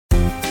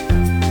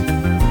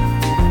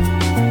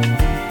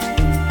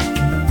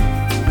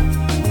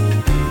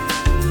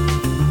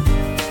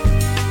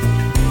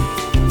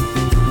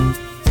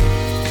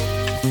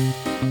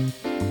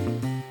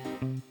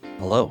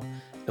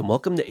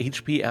welcome to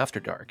HP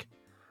After Dark,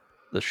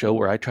 the show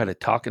where I try to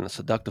talk in a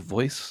seductive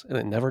voice and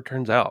it never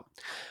turns out.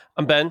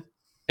 I'm Ben,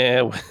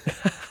 and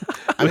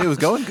I mean, it was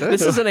going good.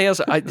 This is an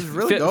ASMR.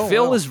 really going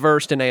Phil well. is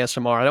versed in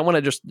ASMR. I don't want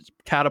to just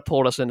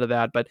catapult us into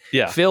that, but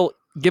yeah, Phil,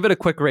 give it a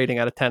quick rating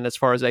out of 10 as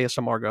far as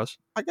ASMR goes.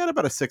 I got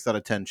about a 6 out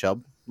of 10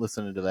 chub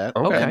listening to that.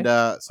 Okay.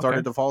 And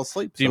started to fall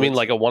asleep. do you mean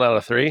like a 1 out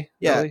of 3?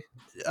 Yeah. Really?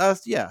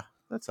 Yeah,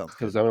 that sounds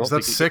good. Because Is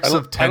that 6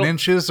 of 10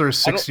 inches or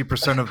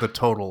 60% of the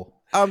total?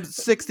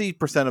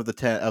 60% of the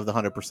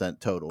 100%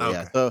 total. Okay.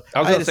 Yeah. So I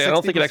was had going to a say, I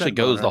don't think it 60% actually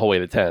goes boner. the whole way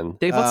to 10.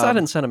 Dave, what's that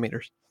in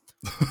centimeters?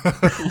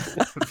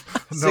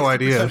 No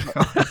idea.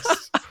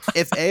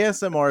 If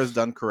ASMR is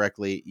done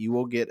correctly, you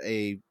will get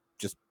a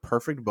just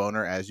perfect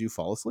boner as you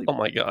fall asleep. Oh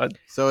my God.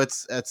 So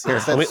it's Here,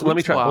 that let me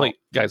sweet try. spot. Wait,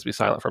 guys, be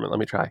silent for a minute. Let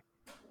me try.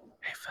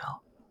 Hey,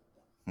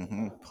 Phil.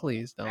 Mhm.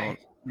 Please don't.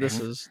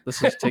 This is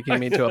taking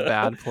me to a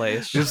bad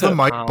place. Is the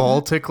mic Um,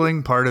 ball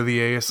tickling part of the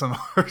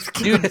ASMR?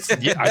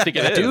 Dude, Yeah, I think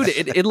it is.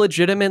 dude, it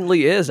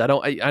legitimately is. I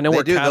know They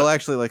we're do. They'll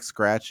actually like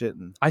scratch it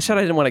and I said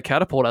I didn't want to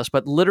catapult us,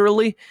 but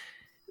literally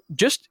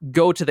just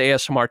go to the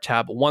ASMR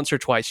tab once or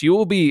twice. You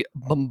will be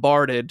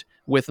bombarded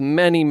with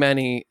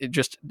many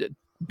just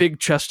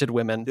big-chested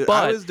women. Dude,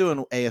 but I was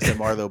doing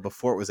ASMR though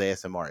before it was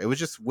ASMR. It was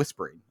just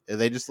whispering.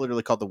 They just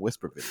literally called the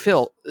whisper videos.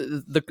 Phil,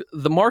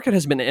 the market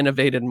has been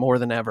innovated more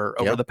than ever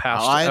over Yep. the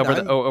past I'm over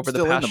the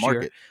still in past the year.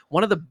 market.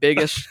 One of the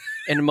biggest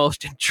and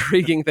most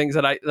intriguing things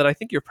that I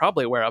think you're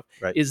probably aware of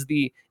Right. is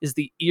the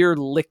ear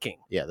licking.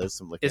 Yeah, there's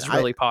some licking. Is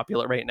really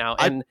popular right now.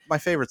 And my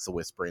favorite's the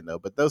whispering though,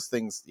 but those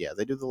things, yeah,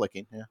 they do the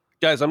licking. Yeah.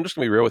 Guys, I'm just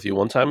going to be real with you.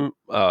 One time,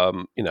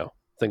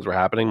 things were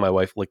happening. My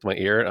wife licked my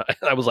ear. And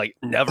I was like,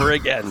 never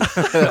again.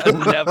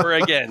 Never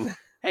again.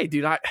 hey,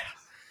 dude, I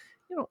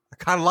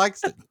kind of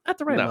likes it. at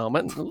the right No.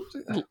 moment,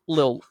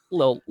 little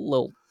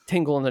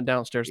tingle in the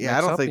downstairs. Yeah, I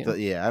mix don't up, think you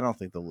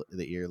know.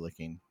 the ear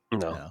licking. No.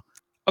 No.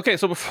 Okay,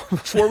 so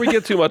before we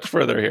get too much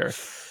further here,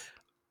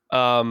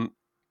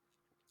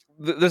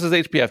 this is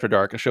HP After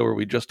Dark, a show where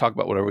we just talk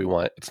about whatever we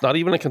want. It's not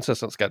even a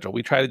consistent schedule.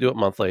 We try to do it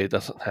monthly. It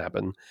doesn't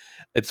happen.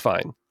 It's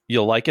fine.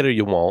 You'll like it or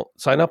you won't.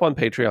 Sign up on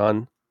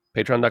Patreon,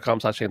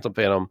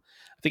 patreon.com/handsomephantom.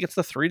 I think it's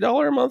the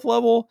 $3 a month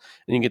level,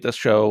 and you can get this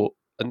show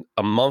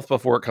a month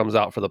before it comes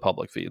out for the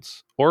public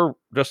feeds, or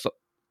just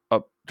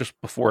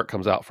before it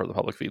comes out for the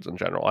public feeds in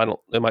general.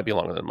 It might be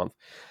longer than a month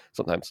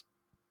sometimes.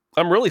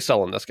 I'm really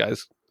selling this,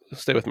 guys.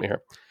 Stay with me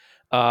here.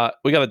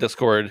 We got a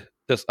Discord,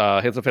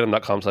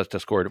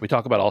 handsomephantom.com/Discord. We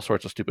talk about all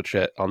sorts of stupid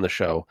shit on the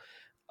show.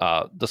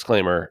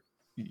 Disclaimer,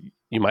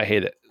 you might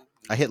hate it.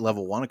 I hit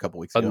level 1 a couple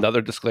weeks ago.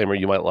 Another disclaimer,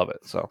 you might love it.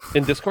 So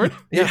in Discord,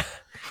 Yeah.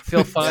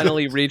 Phil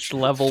finally reached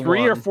level 3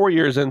 1. or 4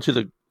 years into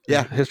the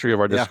Yeah. history of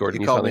our Discord. Yeah,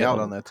 and you called finally me out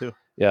hit on one. that too.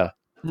 Yeah.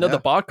 No, Yeah. the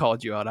bot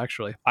called you out,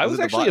 actually. I Was was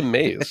it the actually bot?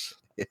 amazed.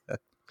 Yeah.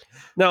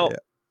 Now, Yeah.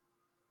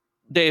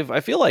 Dave, I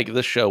feel like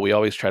this show, we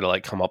always try to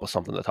like come up with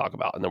something to talk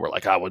about. And then we're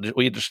like,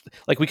 we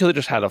could have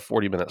just had a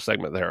 40-minute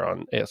segment there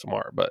on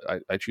ASMR, but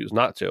I choose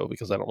not to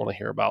because I don't want to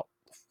hear about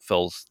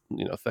Phil's,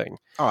 thing.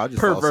 Oh, I just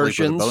fell asleep with a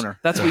Perversions. boner.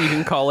 That's what you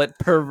can call it.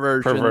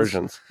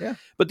 Perversions. Yeah.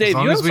 But Dave, As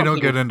long you as have we don't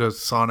something- get into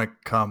Sonic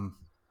cum,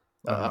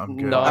 I'm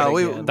good. no. Oh,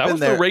 again. That been was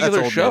the there. regular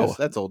That's old show. news.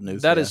 That's old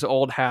news. That yeah. is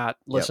old hat.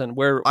 Listen,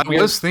 we're I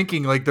was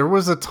thinking, like, there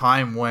was a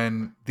time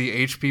when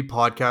the HP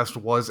podcast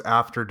was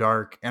After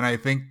Dark, and I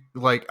think,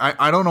 like,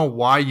 I don't know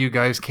why you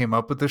guys came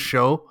up with the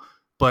show,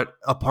 but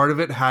a part of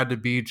it had to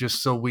be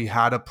just so we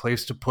had a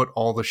place to put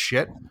all the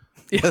shit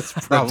That's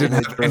that probably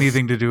didn't have true.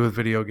 anything to do with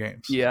video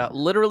games. yeah,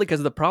 literally,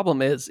 because the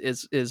problem is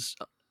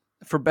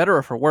for better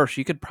or for worse,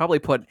 you could probably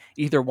put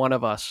either one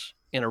of us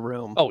in a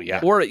room. Oh, yeah.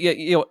 Or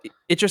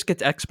it just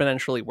gets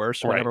exponentially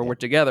worse Right. whenever we're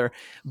together.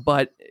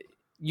 But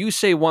you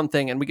say one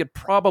thing, and we could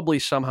probably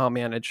somehow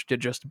manage to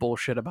just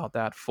bullshit about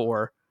that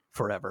for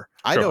forever.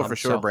 I know Um, for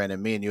sure, so-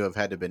 Brandon. Me and you have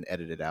had to been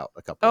edited out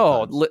a couple.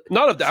 Oh, of times.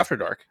 Not of the After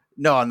Dark.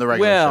 No, on the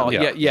regular well,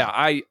 show.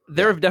 yeah.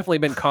 There have definitely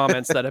been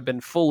comments that have been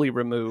fully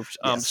removed.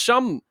 Yes.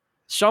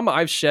 Some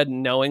I've said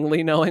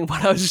knowingly knowing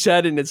what I've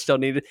said, and it's still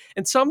needed,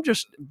 and some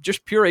just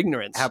pure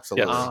ignorance.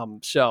 Absolutely.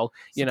 So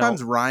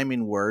Sometimes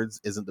rhyming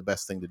words isn't the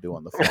best thing to do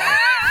on the fly.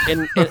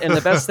 and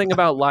the best thing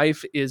about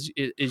life is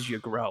you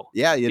grow.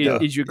 Yeah, you do.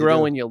 Is you grow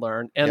do. and you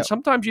learn, and Yep.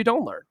 sometimes you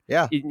don't learn.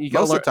 Yeah. You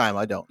gotta Most learn. of the time,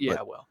 I don't. Yeah,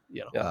 but, well,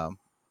 Yeah.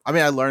 I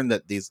mean, I learned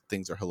that these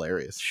things are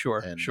hilarious. sure,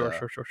 and, sure.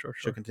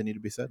 Should continue to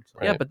be said. So.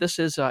 Yeah, Right. but this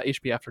is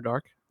HP After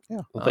Dark.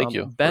 Yeah. Well, thank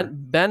you.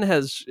 Ben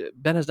has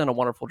done a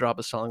wonderful job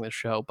of selling this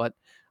show, but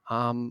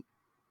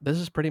this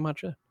is pretty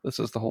much it. This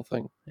is the whole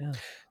thing. Yeah.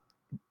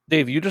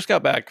 Dave, you just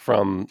got back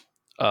from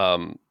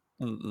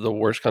the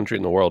worst country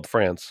in the world,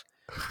 France.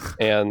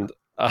 And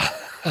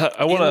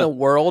I want In the to...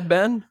 world,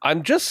 Ben,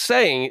 I'm just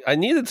saying, I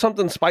needed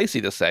something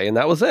spicy to say, and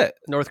that was it.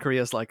 North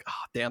Korea's like, oh,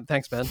 damn,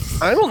 thanks, Ben.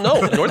 I don't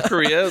know. North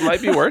Korea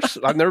might be worse.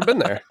 I've never been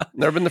there.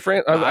 Never been to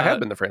France. I have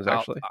been to France,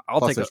 actually. I'll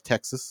Plus, take a there's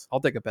Texas. I'll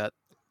take a bet.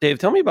 Dave,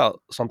 tell me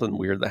about something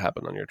weird that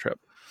happened on your trip.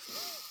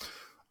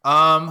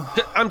 Um,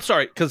 I'm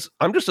sorry, because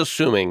I'm just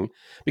assuming,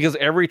 because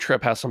every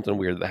trip has something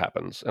weird that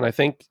happens. And I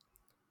think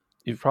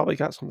you've probably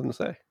got something to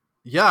say.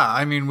 yeah,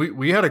 I mean,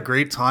 we had a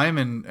great time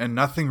and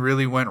nothing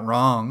really went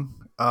wrong.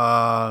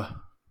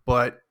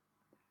 But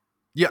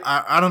yeah,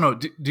 I don't know.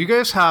 Do you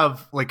guys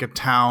have like a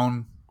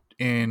town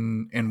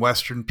in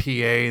Western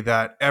PA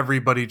that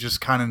everybody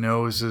just kind of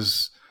knows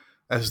as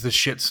the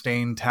shit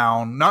stained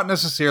town? Not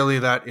necessarily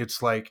that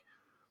it's like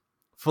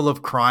full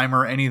of crime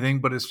or anything,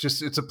 but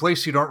it's a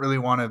place you don't really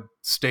want to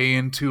stay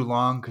in too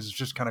long because it's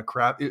just kind of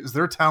crap. Is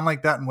there a town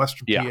like that in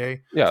Western PA?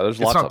 Yeah, there's It's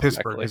lots not of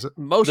Pittsburgh, them, is it?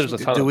 Most There's a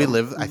ton Do of we them.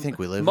 live? I think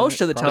we live.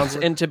 most in of it, the towns,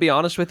 probably. and to be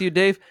honest with you,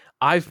 Dave,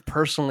 I've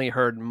personally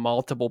heard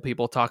multiple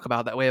people talk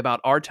about that way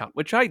about our town,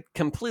 which I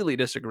completely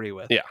disagree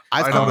with. Yeah.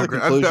 I've I come don't to the agree.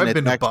 conclusion I've it's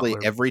been to actually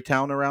Butler. every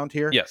town around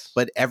here. Yes.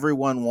 But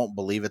everyone won't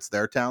believe it's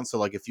their town. So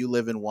like if you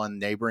live in one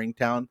neighboring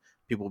town,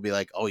 people will be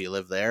like, "Oh, you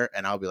live there,"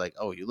 and I'll be like,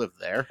 "Oh, you live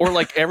there." Or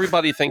like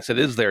everybody thinks it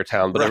is their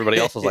town, but Right. everybody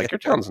else is like, "Your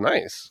town's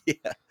nice." Yeah.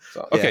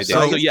 So, okay, Yeah, Dave,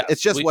 so it's, yeah,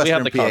 it's just we Western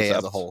have the PA as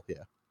concept. a whole. Yeah.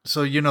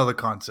 So you know the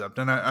concept,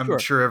 and I'm Sure.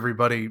 sure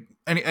everybody.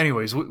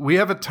 Anyways, we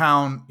have a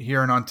town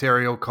here in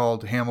Ontario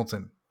called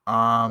Hamilton.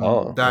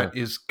 That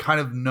is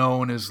kind of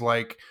known as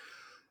like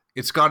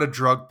it's got a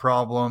drug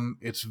problem.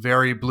 It's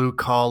very blue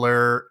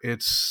collar.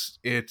 It's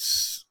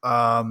it's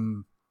a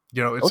Don't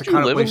kind you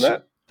of live in place.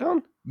 that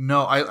town?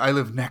 No, I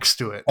live next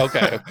to it.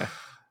 Okay.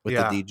 With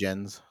Yeah. the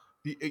D-gens.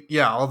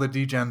 Yeah, all the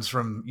degens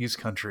from East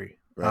Country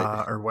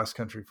Right. or West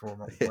Country for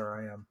where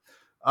I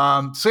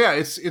am. So yeah,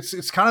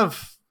 it's kind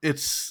of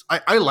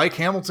I like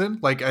Hamilton.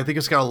 Like I think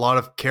it's got a lot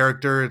of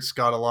character. It's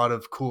got a lot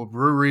of cool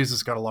breweries.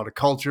 It's got a lot of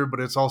culture, but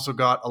it's also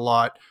got a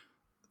lot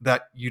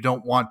that you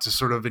don't want to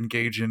sort of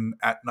engage in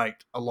at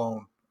night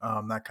alone.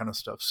 That kind of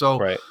stuff. So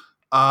Right.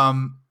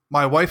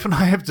 my wife and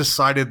I have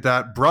decided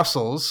that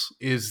Brussels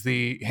is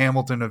the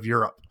Hamilton of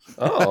Europe.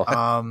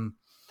 Oh,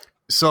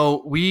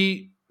 So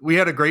we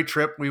had a great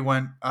trip. We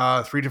went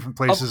 3 different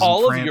places of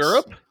all in France. of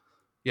Europe?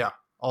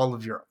 All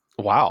of Europe.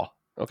 Wow.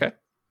 Okay.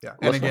 Yeah.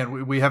 Let's And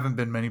again, we haven't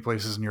been many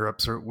places in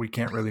Europe, so we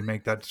can't really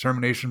make that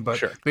determination. But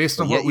Sure.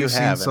 based on Yet what you we've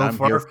seen have, so and I'm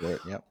here far, for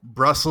it. Yep.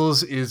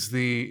 Brussels is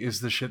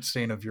the shit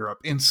stain of Europe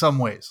in some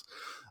ways.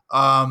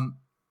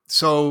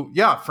 So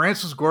yeah,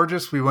 France was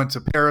gorgeous. We went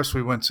to Paris,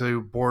 we went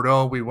to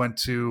Bordeaux, we went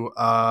to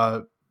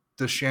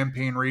the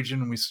Champagne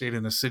region, and we stayed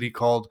in a city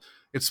called,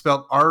 it's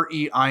spelled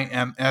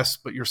Reims,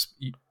 but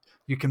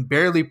you can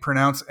barely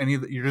pronounce any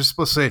of the, you're just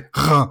supposed to say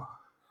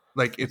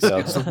like it's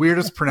the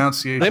weirdest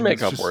pronunciation. They make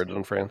It's up just- words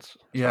in France.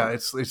 Yeah,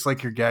 it's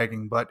like you're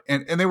gagging, but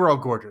and they were all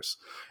gorgeous.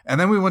 And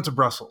then we went to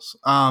Brussels.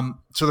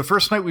 So the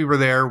first night we were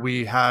there,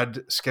 we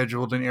had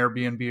scheduled an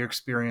Airbnb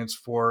experience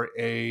for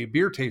a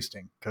beer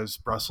tasting because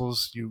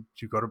Brussels, you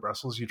go to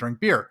Brussels, you drink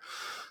beer.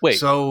 Wait,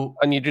 So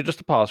I need you just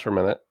to pause for a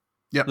minute.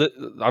 Yep.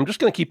 I'm just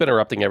going to keep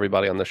interrupting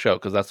everybody on the show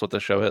because that's what the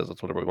show is.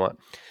 That's whatever we want.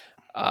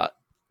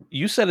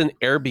 You said an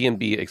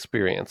Airbnb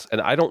experience,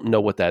 and I don't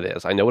know what that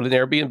is. I know what an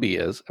Airbnb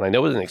is, and I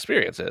know what an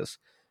experience is.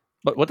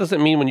 But what does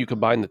it mean when you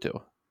combine the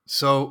two?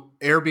 So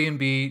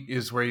Airbnb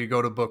is where you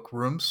go to book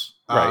rooms,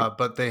 Right.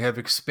 But they have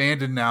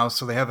expanded now.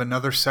 So they have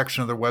another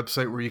section of their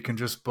website where you can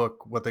just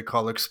book what they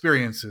call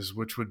experiences,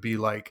 which would be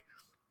like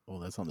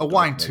Oh, that's on the a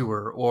wine dark web.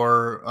 tour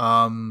or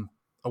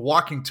a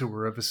walking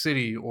tour of a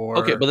city. Or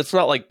Okay, but it's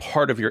not like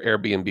part of your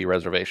Airbnb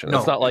reservation. No,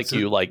 it's not like it's a-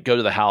 you like go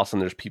to the house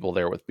and there's people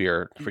there with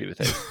beer for you to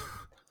take.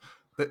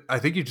 I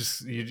think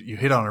you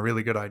hit on a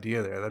really good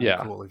idea there. That'd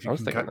Yeah, be cool if I you was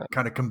can thinking that.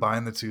 kind of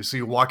combine the two. So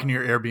you walk into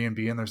your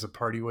Airbnb and there's a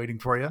party waiting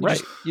for you.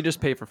 Right. You just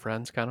pay for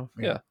friends, kind of.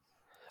 Yeah.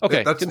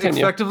 Okay, That's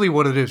continue. effectively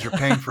what it is. You're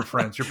paying for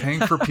friends. You're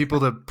paying for people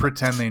to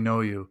pretend they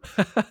know you.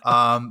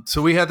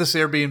 So we had this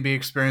Airbnb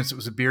experience. It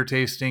was a beer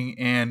tasting,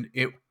 and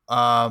it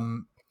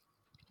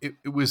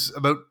was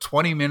about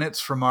 20 minutes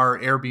from our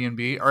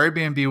Airbnb. Our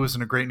Airbnb was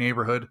in a great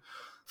neighborhood.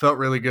 Felt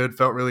really good.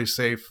 Felt really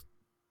safe.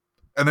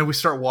 And then we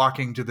start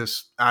walking to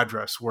this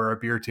address where our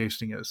beer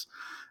tasting is,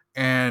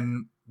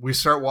 and we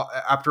start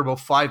after about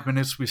 5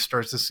 minutes, we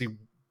start to see,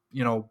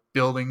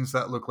 buildings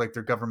that look like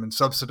they're government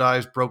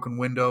subsidized, broken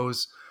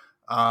windows.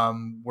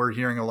 We're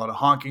hearing a lot of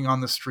honking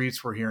on the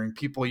streets. We're hearing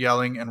people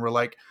yelling, and we're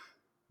like,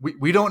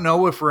 we don't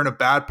know if we're in a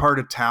bad part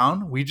of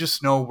town. We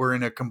just know we're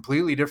in a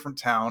completely different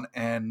town,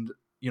 and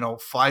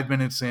 5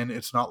 minutes in,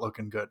 it's not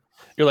looking good.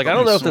 You're like, I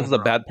don't know if this is a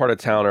Something bad part of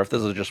town or if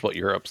this is just what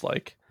Europe's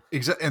like.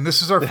 Exactly, and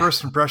this is our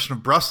first impression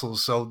of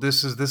Brussels. So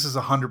this is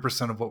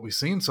 100% of what we've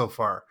seen so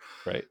far.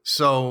 Right.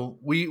 So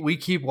we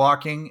keep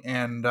walking,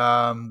 and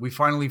we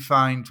finally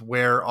find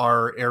where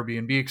our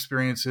Airbnb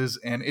experience is,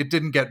 and it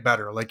didn't get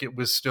better. Like it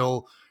was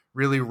still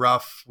really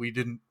rough. We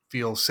didn't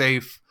feel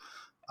safe.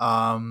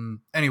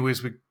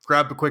 Anyways, we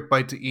grabbed a quick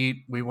bite to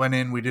eat. We went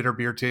in, we did our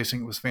beer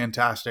tasting. It was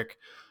fantastic.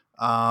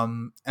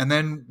 And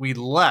then we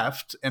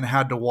left and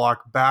had to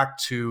walk back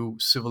to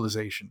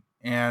Civilization.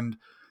 And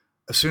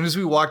as soon as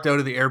we walked out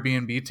of the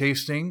Airbnb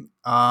tasting,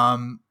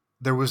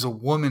 there was a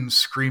woman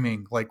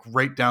screaming like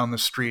right down the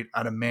street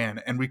at a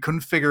man. And we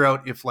couldn't figure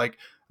out if like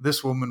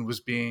this woman was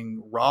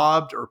being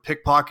robbed or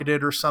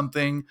pickpocketed or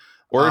something.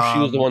 Or if she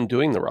was the one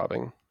doing the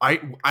robbing. I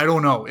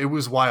don't know. It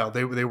was wild.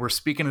 They were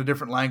speaking a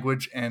different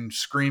language and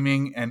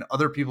screaming, and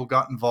other people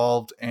got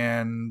involved,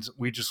 and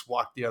we just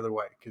walked the other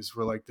way because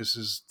we're like, this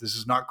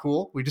is not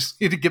cool. We just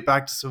need to get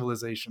back to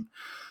Civilization.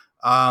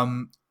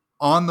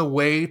 On the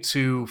way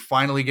to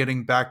finally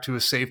getting back to a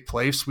safe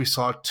place, we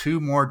saw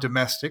 2 more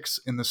domestics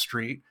in the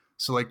street.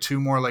 So like 2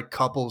 more like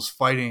couples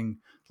fighting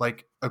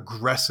like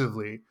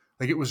aggressively.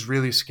 Like it was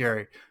really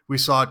scary. We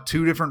saw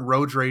 2 different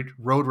road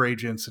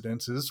rage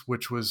incidences,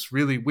 which was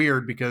really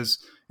weird because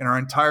in our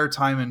entire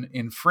time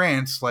in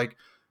France, like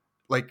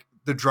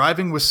the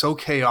driving was so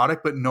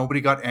chaotic, but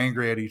nobody got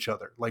angry at each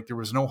other. Like there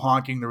was no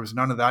honking, there was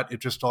none of that. It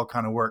just all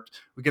kind of worked.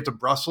 We get to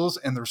Brussels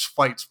and there's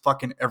fights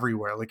fucking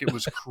everywhere. Like it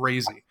was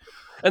crazy.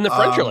 And the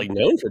French are like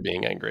known for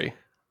being angry.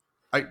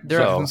 I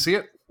didn't see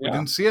it. We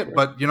didn't see it,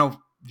 but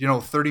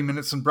 30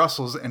 minutes in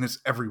Brussels and it's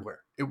everywhere.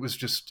 It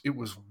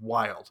was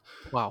wild.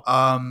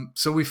 Wow.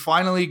 So we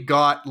finally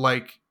got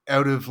like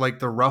out of like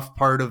the rough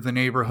part of the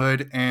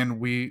neighborhood, and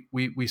we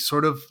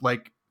sort of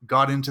like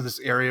got into this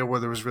area where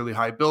there was really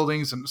high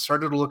buildings and it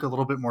started to look a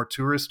little bit more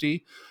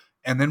touristy.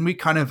 And then we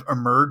kind of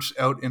emerged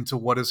out into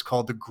what is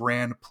called the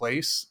Grand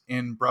Place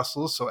in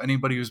Brussels. So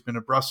anybody who's been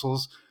to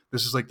Brussels,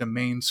 this is like the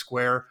main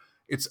square.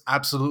 It's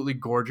absolutely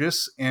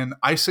gorgeous. And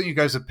I sent you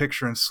guys a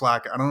picture in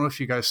Slack. I don't know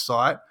if you guys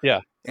saw it. Yeah.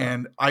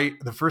 And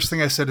the first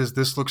thing I said is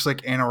this looks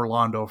like Anne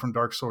Orlando from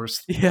Dark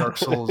Souls. Yeah. Dark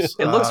Souls,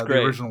 It looks great.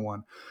 the original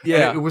one.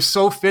 Yeah. And it was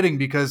so fitting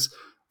because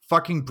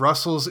fucking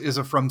Brussels is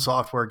a From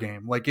Software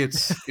game. Like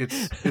it's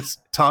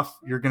tough.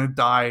 You're gonna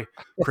die.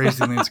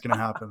 Crazy things gonna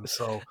happen.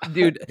 So,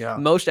 Dude, yeah.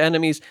 most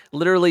enemies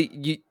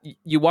literally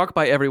you walk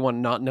by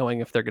everyone not knowing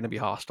if they're going to be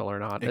hostile or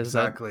not.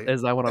 Exactly.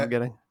 Is that what I'm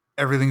getting?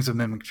 Everything's a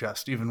mimic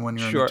chest, even when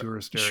you're in the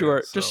tourist area.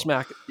 Sure, So. just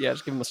smack it. Yeah,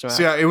 just give them a smack.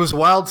 So yeah, it was a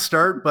wild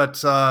start,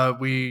 but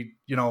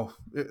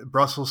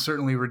Brussels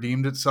certainly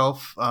redeemed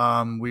itself.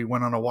 We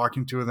went on a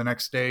walking tour the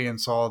next day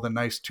and saw the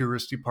nice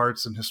touristy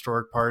parts and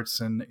historic parts,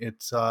 and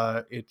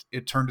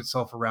it turned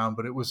itself around.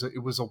 But it was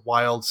a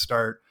wild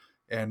start,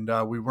 and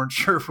we weren't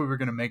sure if we were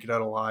going to make it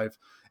out alive.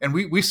 And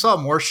we saw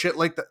more shit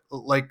like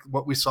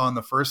what we saw on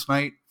the first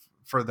night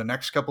for the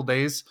next couple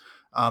days,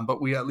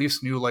 but we at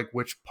least knew like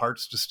which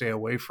parts to stay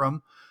away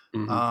from.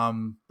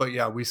 Mm-hmm. But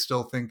yeah, we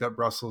still think that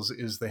Brussels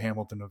is the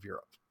Hamilton of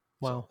Europe.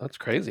 Wow. That's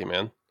crazy,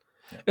 man.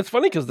 Yeah. It's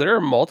funny because there are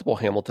multiple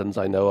Hamiltons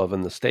I know of in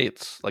the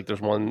States. Like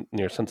there's one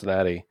near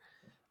Cincinnati,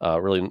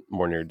 really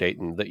more near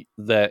Dayton,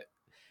 that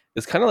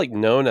is kind of like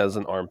known as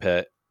an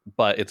armpit,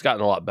 but it's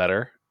gotten a lot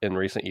better in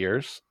recent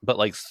years. But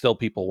like still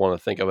people want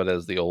to think of it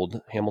as the old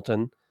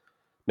Hamilton.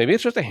 Maybe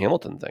it's just a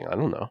Hamilton thing. I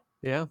don't know.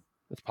 Yeah.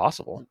 It's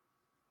possible.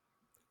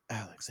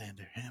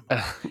 Alexander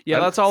Hamilton. Yeah,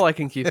 that's all I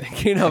can keep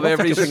thinking of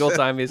every single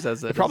time he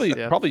says it. Probably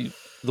Yeah.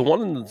 the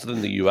ones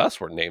in the U.S.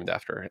 were named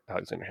after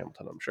Alexander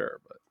Hamilton, I'm sure.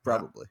 But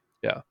Probably.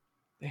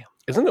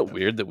 isn't it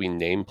weird that we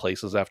name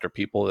places after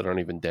people that aren't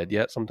even dead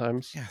yet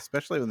sometimes? Yeah,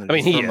 especially when they're I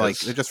mean, just he from, like is,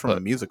 they're just from a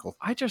but- musical.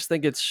 I just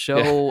think it's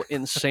so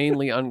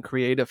insanely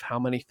uncreative how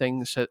many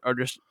things that are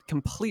just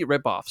complete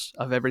ripoffs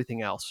of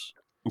everything else.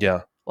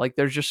 Yeah. Like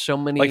there's just so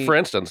many. Like for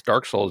instance,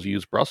 Dark Souls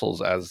used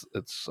Brussels as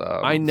its.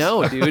 I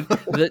know, dude.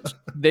 That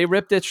they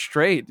ripped it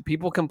straight.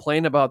 People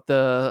complain about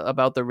the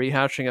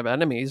rehashing of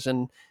enemies,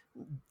 and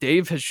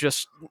Dave has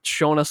just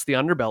shown us the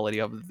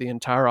underbelly of the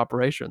entire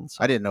operation.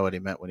 So, I didn't know what he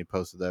meant when he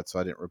posted that, so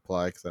I didn't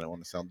reply because I didn't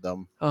want to sound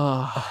dumb.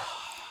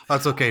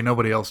 That's okay.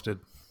 Nobody else did.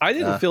 I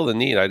didn't feel the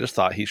need. I just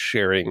thought he's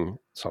sharing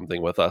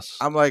something with us.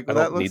 I'm like, I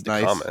well, don't that looks need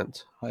to nice.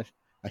 comment.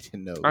 I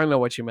didn't know. I know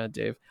what you meant,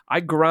 Dave. I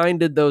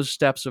grinded those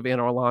steps of Anne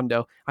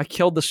Orlando. I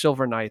killed the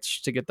Silver Knights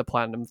to get the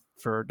platinum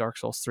for Dark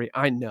Souls 3.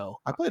 I know.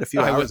 I played a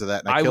few I hours was- of that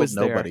and I I killed was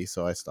there. nobody,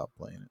 so I stopped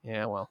playing it.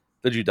 Yeah, well,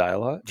 Did you die a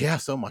lot? Yeah,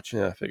 so much.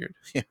 Yeah, I figured.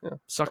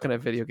 sucking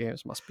at video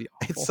games must be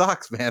awful. It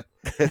sucks, man.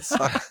 It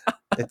sucks.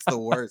 It's the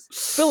worst.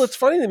 Phil, it's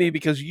funny to me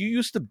because you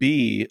used to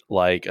be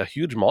like a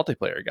huge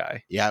multiplayer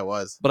guy, Yeah, I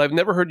was. but I've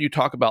never heard you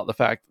talk about the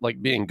fact like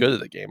being good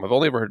at the game. I've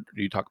only ever heard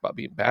you talk about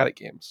being bad at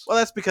games. Well,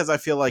 that's because I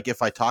feel like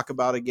if I talk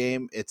about a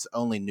game, it's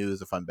only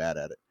news if I'm bad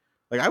at it.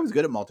 Like I was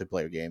good at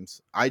multiplayer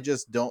games. I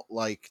just don't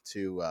like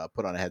to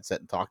put on a headset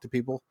and talk to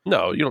people.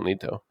 No, you don't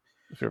need to.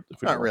 If you're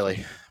Not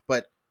really,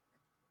 but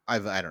I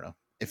don't know.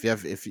 If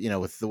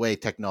with the way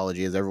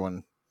technology is,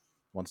 everyone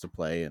wants to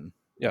play, and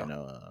Yeah.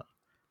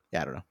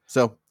 I don't know.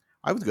 So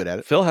I was good at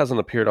it. Phil hasn't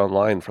appeared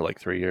online for like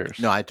 3 years.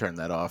 No, I turned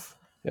that off.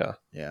 Yeah.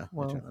 Yeah,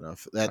 Well, I turned that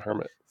off. A That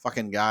hermit.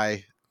 fucking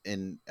guy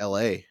in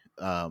LA.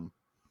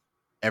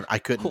 I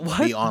couldn't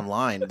What? be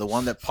online. The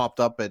one that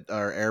popped up at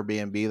our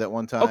Airbnb that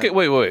one time. Okay,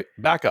 wait.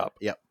 Back up.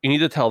 Yep. You need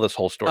to tell this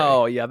whole story.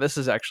 Oh, yeah, this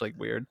is actually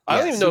weird. I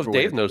don't yeah, even know if super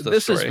Dave weird. knows this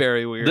This story. is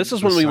very weird. This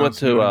is when This we went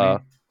sounds new to to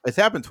me. It's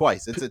happened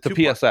twice. It's a to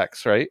two-part.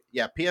 PSX, right?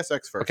 Yeah,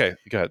 PSX first. Okay,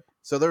 go ahead.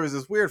 So there was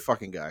this weird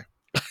fucking guy,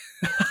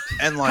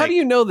 and How like do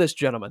you know this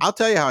gentleman? I'll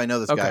tell you how I know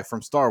this guy Okay.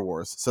 from Star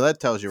Wars. So that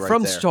tells you right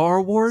From there.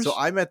 Star Wars? So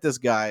I met this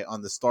guy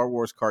on the Star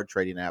Wars card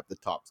trading app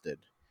that Topps did.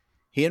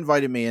 He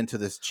invited me into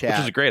this chat.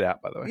 Which is a great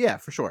app, by the way. Yeah,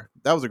 for sure.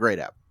 That was a great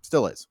app.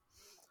 Still is.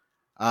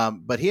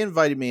 But he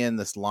invited me in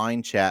this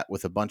line chat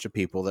with a bunch of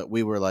people that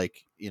we were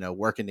like,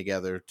 working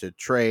together to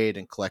trade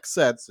and collect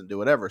sets and do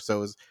whatever. So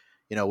it was,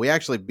 we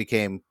actually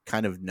became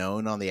kind of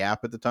known on the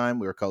app at the time.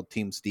 We were called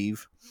Team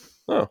Steve.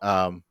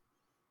 Oh.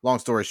 Long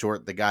story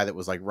short, the guy that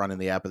was like running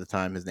the app at the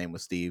time, his name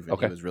was Steve, and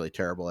Okay. he was really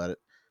terrible at it.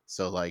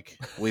 So like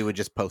we would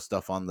just post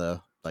stuff on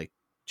the like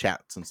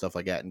chats and stuff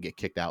like that and get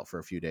kicked out for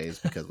a few days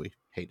because we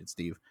hated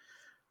Steve.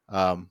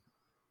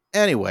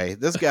 Anyway,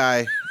 this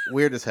guy,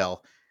 weird as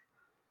hell.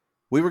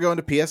 We were going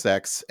to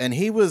PSX, and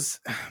he works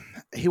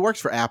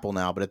for Apple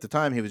now, but at the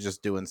time he was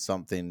just doing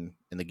something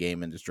in the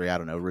game industry. I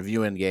don't know,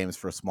 reviewing games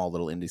for a small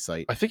little indie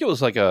site. I think it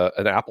was like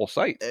an Apple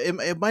site.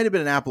 It might have been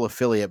an Apple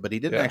affiliate, but he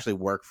didn't actually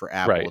work for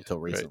Apple until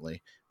recently.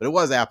 Right. But it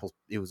was Apple.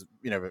 He was,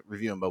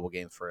 reviewing mobile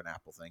games for an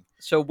Apple thing.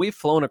 So we've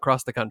flown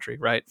across the country,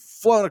 right?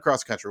 Flown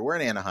across the country. We're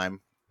in Anaheim,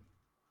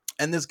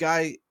 and this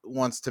guy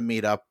wants to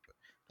meet up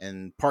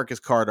and park his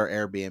car at our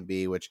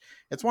Airbnb, which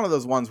it's one of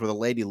those ones where the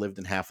lady lived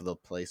in half of the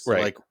place. So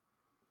like,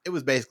 it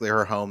was basically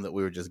her home that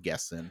we were just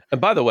guests in. And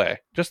by the way,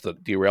 just to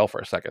derail for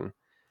a second,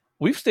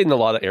 we've stayed in a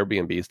lot of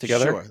Airbnbs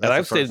together, and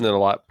I've stayed in a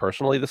lot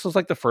personally. This was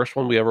like the first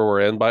one we ever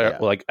were in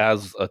like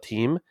as a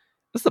team.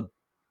 This is the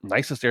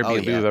nicest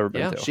Airbnb we've ever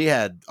been to. She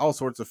had all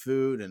sorts of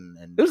food and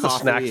it was the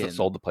snacks that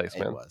sold the place,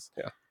 man.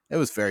 It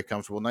was very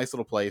comfortable, nice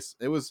little place.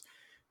 It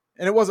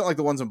wasn't like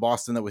the ones in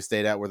Boston that we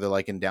stayed at where they're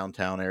like in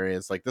downtown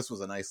areas. Like this was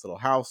a nice little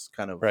house,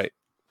 kind of in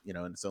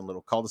its own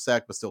little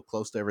cul-de-sac, but still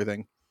close to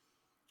everything.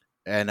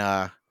 And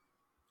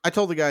I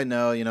told the guy,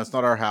 no, it's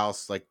not our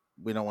house. Like,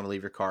 we don't want to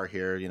leave your car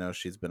here.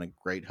 She's been a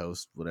great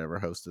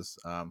hostess.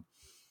 But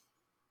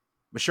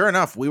sure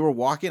enough, we were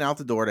walking out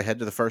the door to head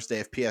to the first day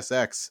of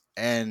PSX,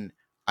 and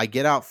I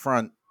get out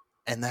front,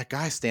 and that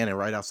guy's standing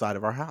right outside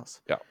of our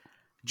house. Yeah.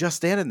 Just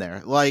standing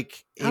there.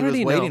 Like, he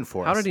was waiting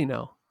for us. How did he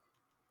know?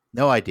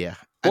 No idea.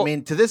 Well, I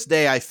mean, to this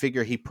day, I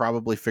figure he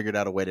probably figured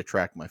out a way to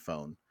track my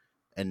phone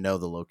and know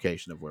the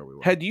location of where we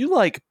were. Had you,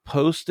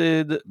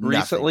 posted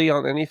recently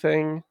on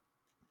anything?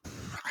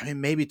 I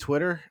mean, maybe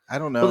Twitter. I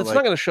don't know. But it's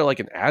not going to show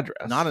an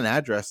address. Not an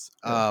address.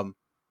 Yeah.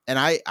 And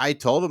I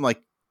told him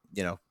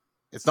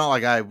it's not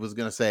like I was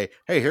going to say,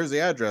 hey, here's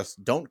the address.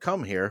 Don't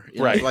come here.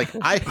 Right. Like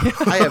I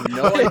have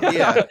no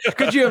idea.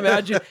 Could you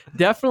imagine?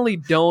 Definitely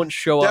don't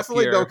show up here.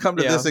 Definitely don't come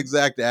to this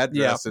exact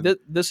address. Yeah.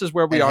 This is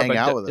where we are.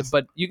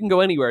 But you can go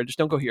anywhere. Just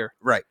don't go here.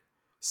 Right.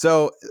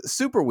 So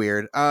super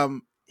weird.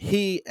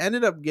 He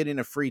ended up getting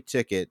a free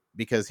ticket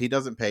because he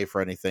doesn't pay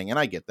for anything. And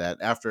I get that.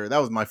 That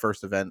was my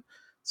first event.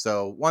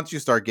 So once you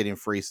start getting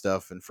free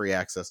stuff and free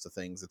access to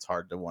things, it's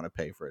hard to want to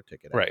pay for a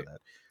ticket after that.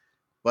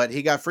 But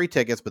he got free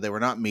tickets, but they were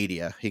not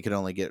media. He could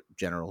only get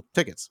general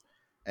tickets.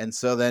 And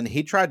so then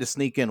he tried to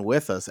sneak in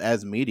with us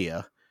as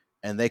media,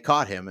 and they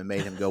caught him and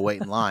made him go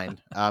wait in line.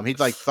 He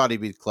thought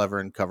he'd be clever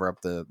and cover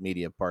up the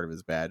media part of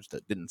his badge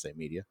that didn't say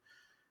media.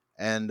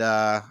 And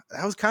that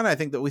was kind of, I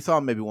think, that we saw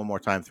him maybe one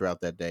more time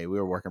throughout that day. We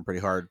were working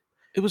pretty hard.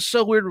 It was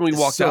so weird when we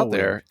walked out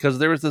there because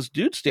there was this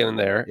dude standing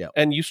there,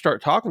 and you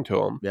start talking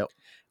to him. Yep.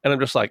 And I'm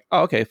just like,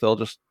 oh, okay, Phil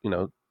just,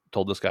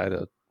 told this guy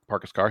to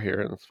park his car here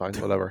and it's fine,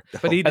 whatever.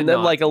 But he did and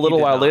then not. A little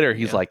while later,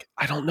 he's like,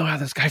 I don't know how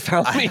this guy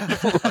found me.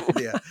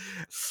 Yeah.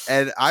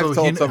 And I've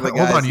told some of the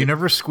guys. Hold on, you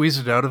never squeezed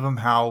it out of him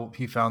how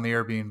he found the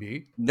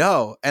Airbnb?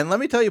 No. And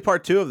let me tell you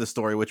part 2 of the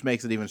story, which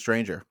makes it even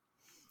stranger.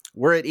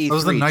 We're at E3. That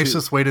was the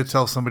nicest way to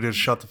tell somebody to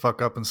shut the fuck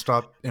up and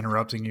stop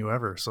interrupting you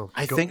ever. So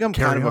I think I'm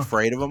kind of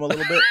afraid of him a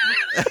little bit.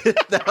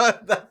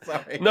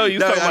 Sorry. No,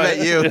 I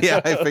met you.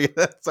 Yeah, I figured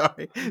that.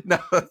 Sorry. No,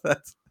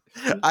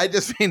 I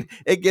just mean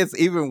it gets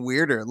even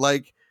weirder.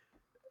 Like,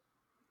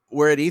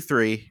 we're at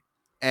E3,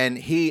 and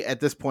he at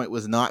this point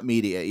was not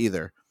media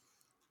either.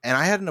 And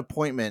I had an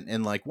appointment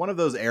in one of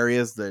those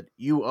areas that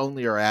you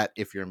only are at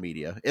if you're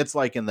media. It's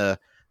like in the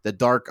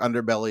dark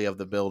underbelly of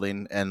the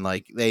building, and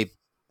they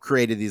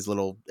created these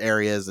little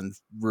areas and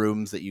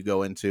rooms that you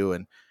go into,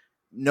 and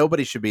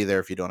nobody should be there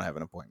if you don't have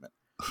an appointment.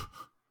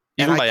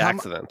 Even by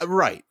accident.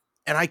 Right.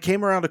 And I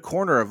came around a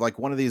corner of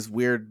one of these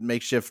weird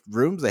makeshift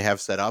rooms they have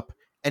set up,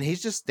 and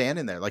he's just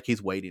standing there like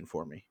he's waiting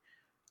for me.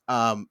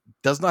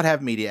 Does not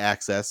have media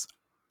access.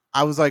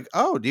 I was like,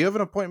 oh, do you have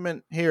an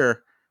appointment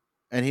here?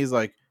 And he's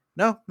like,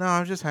 no,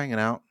 I'm just hanging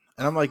out.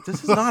 And I'm like,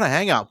 this is not a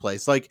hangout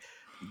place.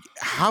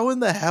 How in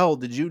the hell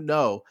did you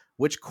know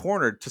which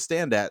corner to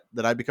stand at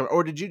that I'd become,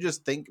 or did you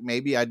just think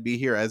maybe I'd be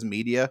here as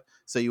media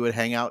so you would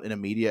hang out in a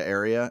media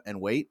area and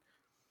wait?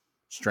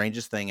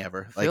 Strangest thing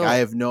ever. I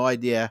have no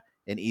idea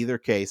in either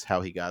case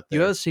how he got there.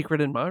 You have a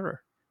secret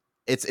admirer.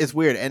 It's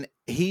weird. And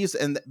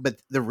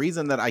but the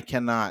reason that I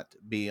cannot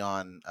be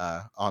on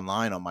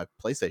online on my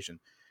PlayStation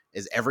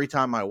is every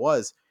time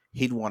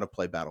he'd want to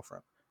play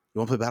Battlefront. You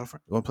want to play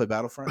Battlefront? You want to play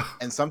Battlefront?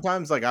 And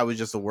sometimes I was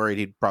just worried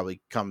he'd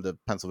probably come to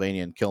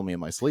Pennsylvania and kill me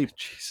in my sleep.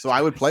 So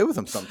I would play with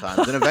him sometimes.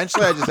 And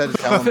eventually I just had to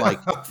tell him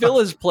Phil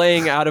is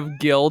playing out of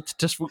guilt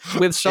just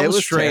with some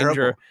stranger.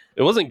 Terrible.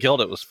 It wasn't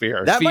guilt, it was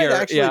fear. That might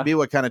actually be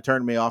what kind of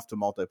turned me off to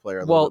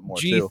multiplayer a little bit more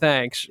too.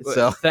 Thanks.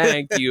 So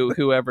thank you,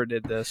 whoever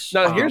did this.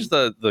 Now here's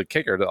the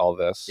kicker to all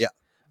this. Yeah.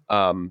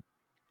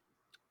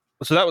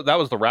 So that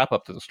was the wrap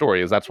up to the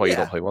story. Is that's why you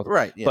don't play multiplayer,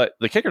 right? Yeah. But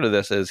the kicker to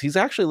this is he's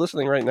actually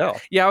listening right now.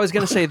 Yeah, I was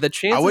going to say the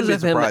chances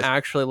of him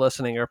actually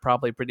listening are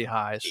probably pretty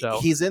high. So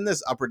he's in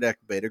this Upper Deck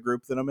beta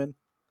group that I'm in.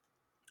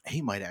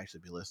 He might actually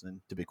be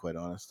listening, to be quite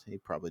honest. He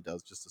probably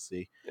does, just to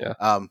see. Yeah.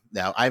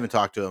 Now I haven't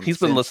talked to him. He's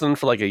been listening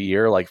for a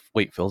year.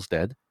 Wait, Phil's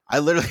dead? I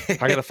literally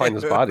I gotta find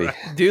his body.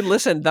 Dude,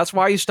 listen, that's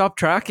why he stopped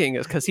tracking,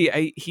 is because he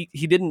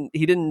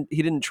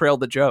didn't trail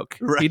the joke.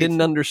 Right. He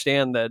didn't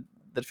understand that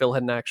Phil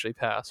hadn't actually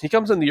passed. He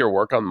comes into your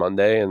work on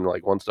Monday and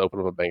like wants to open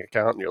up a bank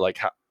account, and you're like,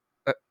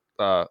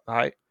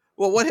 "Hi."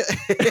 Well, what?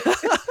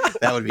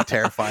 That would be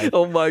terrifying.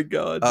 Oh my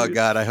god. Oh dude.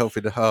 God, I hope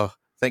it. Oh,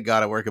 thank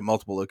God, I work at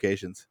multiple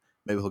locations.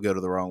 Maybe he'll go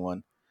to the wrong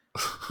one.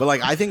 But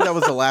like, I think that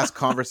was the last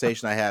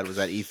conversation I had was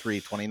at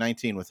E3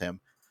 2019 with him.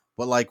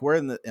 But like, we're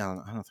in the.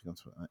 I don't think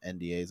I'm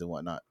NDAs and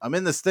whatnot. I'm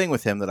in this thing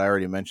with him that I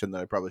already mentioned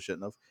that I probably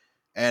shouldn't have,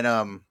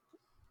 and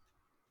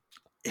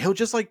he'll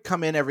just like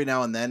come in every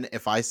now and then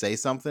if I say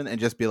something and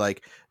just be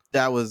like,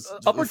 "That was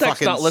Upper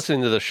Deck's not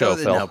listening to the show,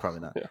 Phil. No,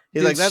 probably not. Yeah.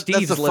 He's Dude, like, that's the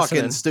Steve's fucking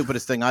listening.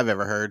 stupidest thing I've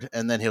ever heard.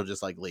 And then he'll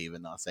just like leave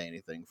and not say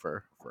anything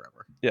for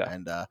forever. Yeah.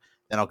 And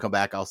then I'll come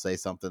back. I'll say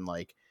something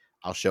like,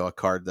 I'll show a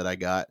card that I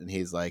got, and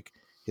he's like,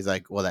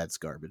 well, that's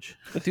garbage.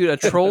 Dude, a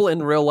troll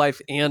in real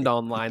life and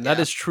online. That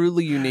Yeah. is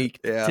truly unique.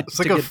 Yeah. to- It's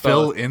like to a get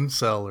Phil both.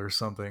 incel or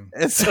something.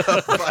 It's so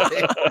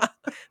funny.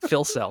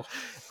 Phil Cell.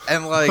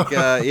 And like,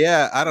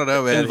 yeah, I don't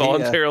know, man. He,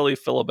 Involuntarily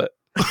filibit.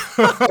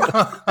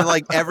 and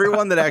like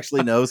everyone that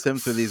actually knows him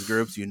through these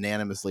groups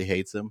unanimously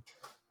hates him.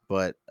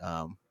 But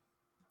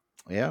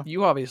yeah,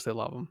 You obviously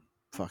love him.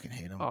 fucking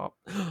hate him. Oh.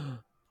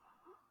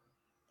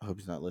 I hope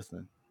he's not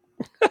listening.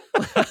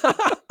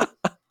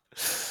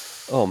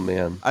 Oh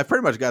man. I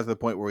pretty much got to the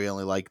point where we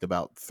only liked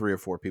about 3 or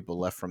 4 people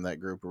left from that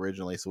group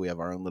originally, so we have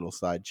our own little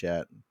side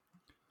chat.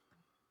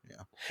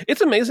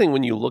 It's amazing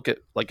when you look at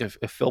like if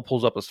Phil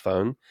pulls up his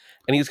phone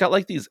and he's got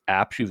like these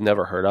apps you've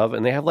never heard of,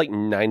 and they have like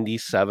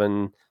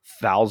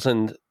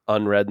 97,000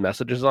 unread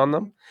messages on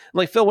them. I'm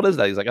like, Phil, what is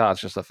that? He's like, oh,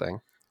 it's just a thing.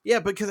 Yeah,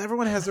 because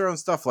everyone has their own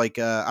stuff. Like,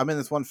 I'm in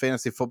this one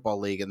fantasy football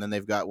league, and then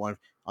they've got one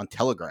on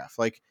Telegraph.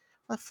 Like,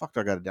 how the fuck do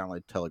I got to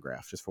download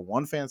Telegraph just for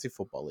one fantasy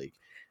football league?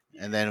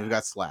 And then we've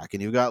got Slack,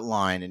 and you've got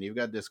Line, and you've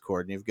got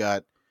Discord, and you've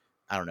got,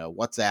 I don't know,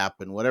 WhatsApp,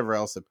 and whatever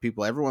else that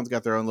people, everyone's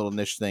got their own little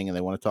niche thing, and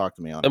they want to talk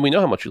to me on it. And we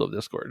know how much you love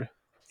Discord.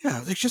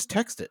 Yeah, they just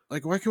text it.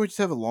 Like, why can't we just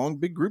have a long,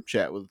 big group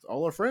chat with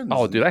all our friends?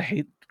 Oh, dude, I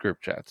hate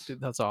group chats.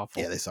 Dude, that's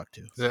awful. Yeah, they suck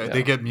too.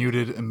 They get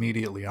muted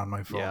immediately on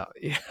my phone. Yeah,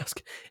 yes.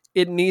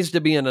 It needs to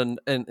be in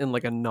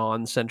like a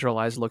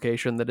non-centralized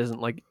location that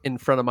isn't like in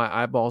front of my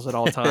eyeballs at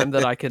all time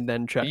that I can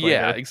then check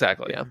Yeah, later.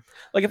 exactly. Yeah.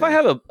 Like if I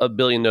have a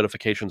billion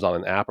notifications on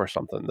an app or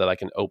something that I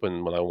can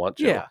open when I want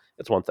to, Yeah.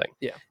 it's one thing.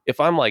 Yeah.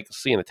 If I'm like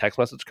seeing a text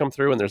message come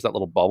through and there's that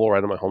little bubble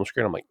right on my home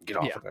screen, I'm like, get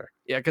off Yeah. of there.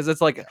 Yeah, because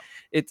it's like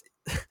it's.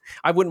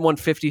 I wouldn't want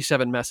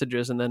 57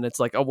 messages, and then it's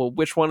like, oh well,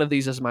 which one of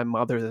these is my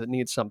mother that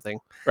needs something?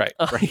 Right.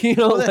 You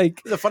know, Well,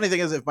 like the funny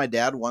thing is, if my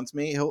dad wants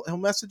me, he'll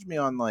message me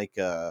on like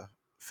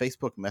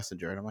Facebook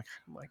Messenger, and I'm like,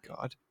 oh my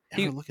god,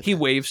 never look at he that.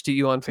 waves to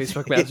you on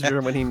Facebook Yeah.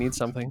 Messenger when he needs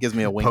something. gives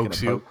me a wink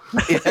Pokes and a you.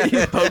 poke.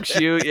 He pokes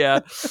you. Yeah,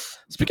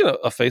 Speaking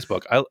of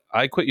Facebook,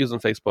 I quit using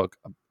Facebook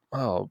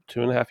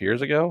 2.5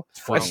 years ago.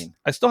 It's fine.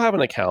 I still have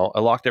an account. I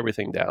locked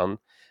everything down,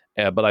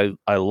 but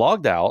I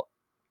logged out.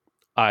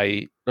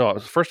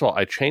 First of all,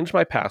 I changed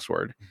my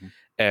password Mhm.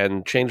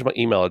 and changed my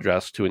email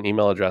address to an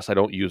email address I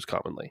don't use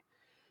commonly.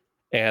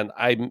 And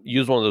I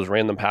use one of those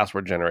random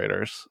password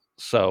generators,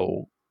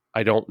 so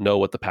I don't know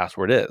what the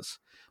password is.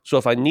 So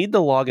if I need to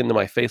log into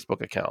my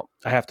Facebook account,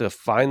 I have to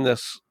find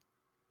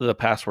the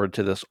password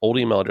to this old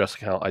email address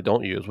account I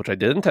don't use, which I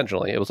did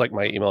intentionally. It was like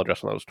my email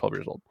address when I was 12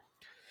 years old.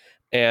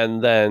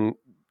 And then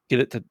get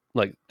it to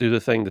like do the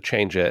thing to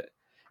change it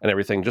and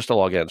everything just to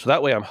log in. So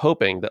that way I'm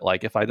hoping that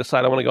like if I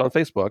decide I want to go on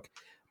Facebook,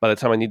 by the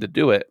time I need to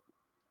do it,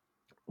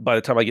 by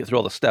the time I get through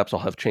all the steps, I'll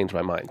have changed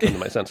my mind, come to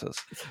my senses.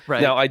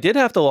 right. Now I did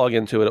have to log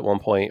into it at one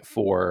point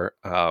for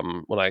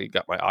when I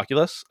got my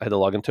Oculus. I had to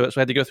log into it. So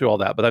I had to go through all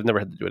that, but I've never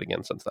had to do it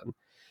again since then.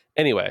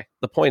 Anyway,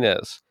 the point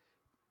is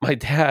my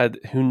dad,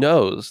 who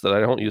knows that I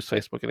don't use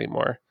Facebook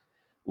anymore,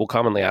 will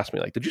commonly ask me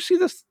like, did you see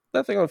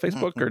that thing on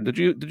Facebook? Or did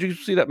you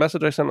see that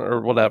message I sent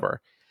or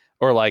whatever?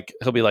 Or like,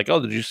 he'll be like, oh,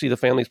 did you see the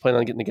families planning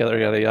on getting together?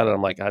 Yada, yada.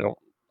 I'm like,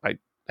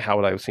 how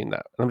would I have seen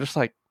that? And I'm just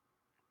like,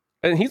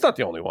 and he's not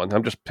the only one.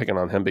 I'm just picking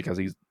on him because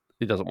he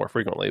does it more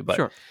frequently. But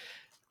Sure.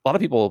 a lot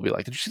of people will be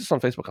like, did you see this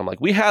on Facebook? I'm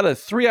like, we had a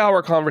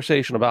 3-hour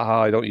conversation about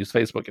how I don't use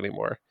Facebook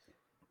anymore.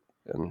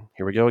 And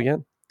here we go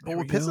again. But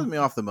what pisses me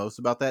off the most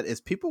about that is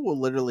people will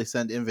literally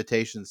send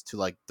invitations to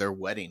like their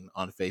wedding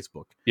on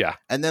Facebook. Yeah.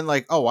 And then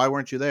like, oh, why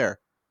weren't you there?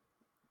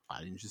 Why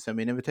didn't you send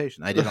me an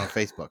invitation? I did on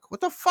Facebook. What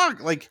the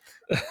fuck? Like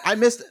I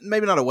missed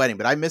maybe not a wedding,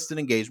 but I missed an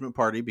engagement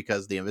party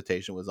because the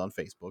invitation was on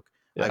Facebook.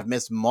 Yeah. I've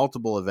missed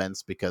multiple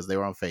events because they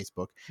were on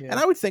Facebook. Yeah. And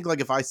I would think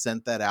like if I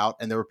sent that out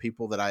and there were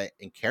people that I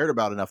cared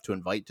about enough to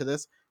invite to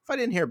this, if I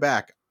didn't hear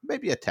back,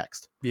 maybe a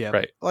text. yeah,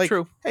 Right. Like,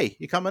 True. hey,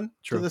 you coming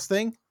True. to this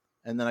thing?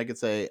 And then I could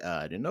say,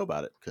 I didn't know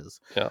about it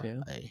because Yeah.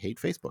 I hate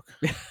Facebook.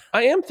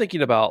 I am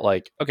thinking about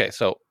like, okay,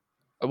 so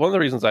one of the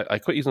reasons I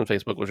quit using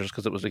Facebook was just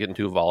because it was getting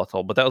too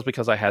volatile, but that was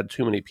because I had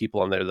too many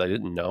people on there that I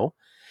didn't know.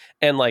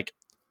 And like,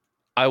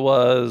 I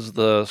was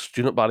the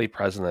student body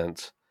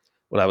president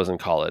when I was in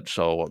college.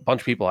 So a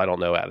bunch of people I don't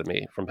know added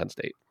me from Penn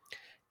State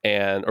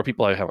or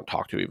people I haven't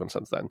talked to even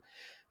since then.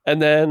 And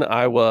then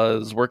I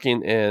was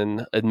working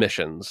in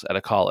admissions at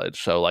a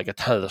college. So like a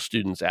ton of the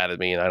students added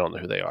me and I don't know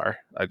who they are.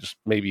 I just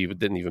maybe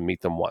didn't even meet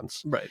them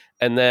once. Right.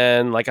 And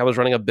then like I was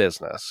running a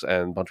business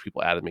and a bunch of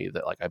people added me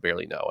that like I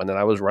barely know. And then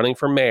I was running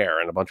for mayor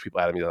and a bunch of people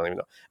added me that I don't even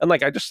know. And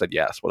like I just said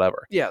yes,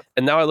 whatever. Yeah.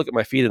 And now I look at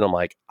my feed and I'm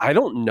like, I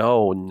don't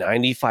know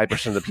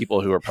 95% of the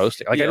people who are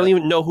posting. Like Yeah. I don't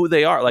even know who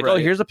they are. Like, oh,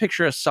 Right. here's a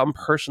picture of some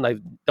person I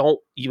don't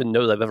even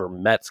know that I've ever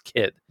met's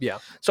kid. Yeah.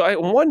 So I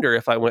wonder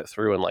if I went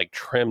through and like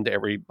trimmed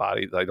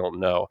everybody that I don't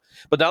know.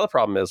 But now the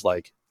problem is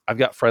like I've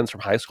got friends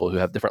from high school who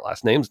have different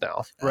last names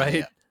now. Right.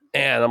 Yeah.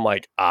 And I'm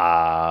like,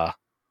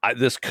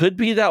 this could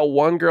be that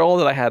one girl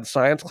that I had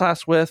science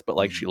class with, but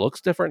like she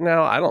looks different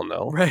now. I don't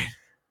know. Right.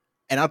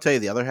 And I'll tell you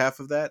the other half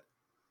of that.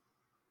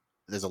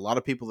 There's a lot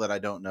of people that I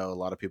don't know, a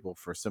lot of people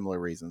for similar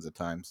reasons at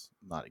times,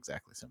 not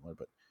exactly similar,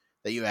 but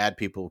that you add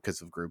people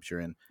because of groups you're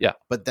in. Yeah.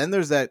 But then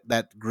there's that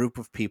group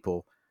of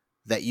people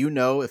that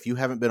if you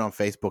haven't been on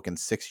Facebook in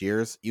 6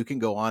 years, you can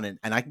go on and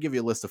I can give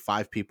you a list of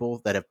 5 people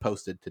that have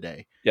posted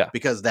today. Yeah.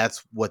 Because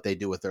that's what they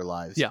do with their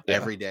lives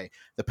every day.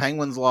 The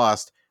Penguins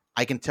lost.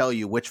 I can tell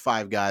you which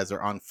 5 guys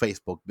are on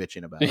Facebook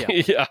bitching about it.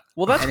 Yeah. Yeah.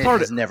 Well, that's And it part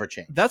has of never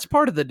changed. that's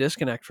part of the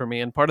disconnect for me,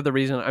 and part of the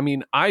reason. I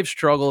mean, I've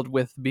struggled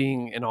with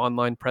being an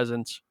online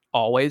presence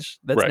always.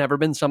 That's Right. never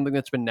been something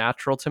that's been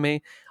natural to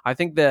me. I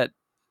think that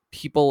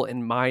people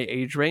in my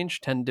age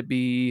range tend to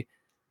be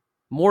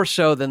more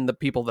so than the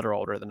people that are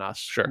older than us.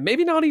 Sure.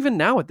 Maybe not even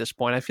now at this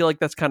point. I feel like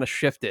that's kind of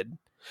shifted.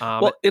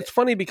 Well, it's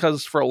funny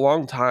because for a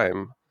long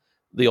time,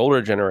 the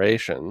older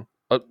generation,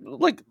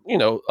 like, you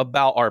know,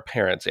 about our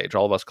parents' age,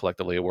 all of us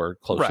collectively were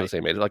close to the Right.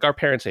 same age. Like our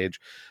parents' age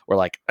were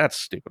like, that's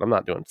stupid. I'm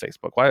not doing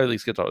Facebook. Why are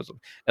these kids always?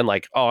 And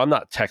like, oh, I'm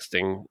not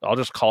texting. I'll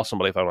just call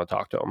somebody if I want to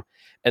talk to them.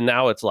 And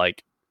now it's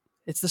like,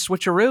 it's the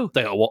switcheroo.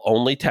 they will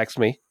only text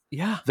me.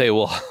 Yeah. They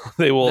will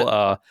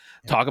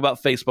talk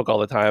about Facebook all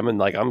the time, and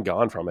like I'm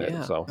gone from it.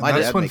 Yeah. So And My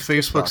that's dad when makes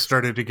Facebook TikToks.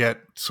 started to get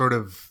sort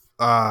of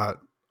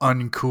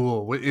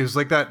uncool. It was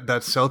like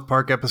that South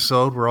Park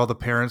episode where all the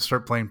parents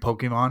start playing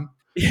Pokemon.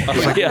 yeah,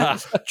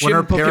 When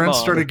our Gym parents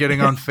Pokemon. started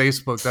getting on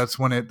Facebook, that's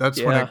when it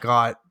Yeah.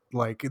 got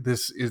like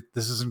this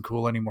isn't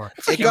cool anymore.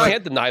 It's like you got-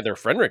 can't deny their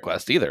friend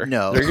request either.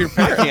 No. They're your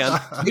I parents.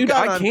 can. It Dude,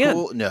 got I can.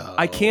 uncool. No.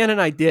 I can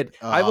and I did.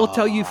 I will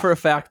tell you Aw. for a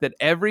fact that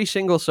every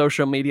single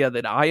social media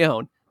that I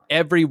own,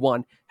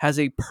 everyone has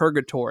a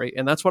purgatory,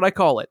 and that's what I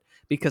call it,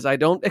 because I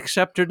don't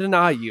accept or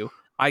deny you.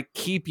 I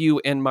keep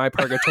you in my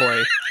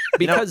purgatory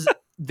because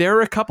there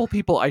are a couple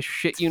people, I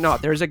shit you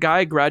not. There's a guy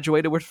I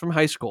graduated with from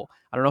high school.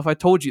 I don't know if I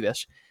told you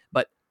this,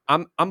 but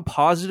I'm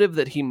positive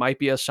that he might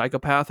be a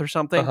psychopath or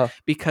something Uh-huh.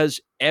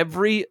 because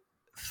every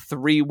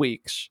 3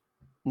 weeks,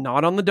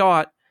 not on the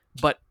dot,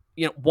 but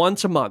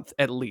once a month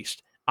at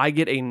least, I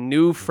get a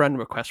new friend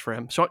request for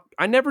him. So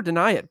I never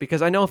deny it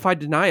because I know if I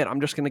deny it, I'm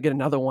just going to get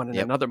another one in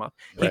Yep. another month.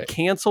 Right. He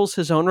cancels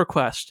his own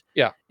request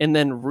and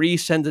then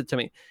resends it to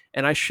me.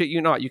 And I shit you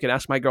not, you can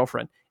ask my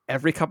girlfriend.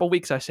 Every couple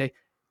weeks I say,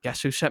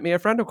 guess who sent me a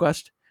friend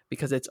request?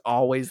 Because it's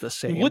always the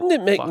same. Wouldn't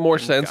it make more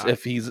fucking sense guy.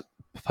 if he's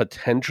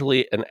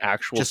potentially an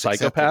actual Just accept it.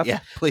 psychopath Yeah,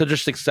 to please.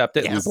 just accept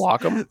it and Yes.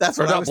 block him? That's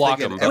or what I not was block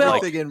thinking. him, but like,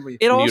 Everything in me. It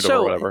mute him or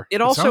also whatever.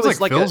 it also sounds is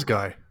like like Phil's a,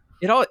 guy.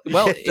 it all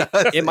well It it,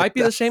 does, it might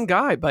be the does. same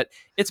guy, but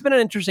it's been an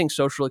interesting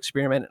social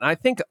experiment, and I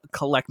think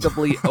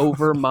collectively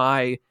over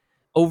my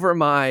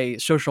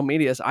social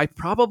medias, I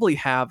probably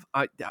have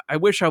I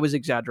wish I was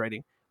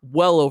exaggerating,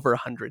 well over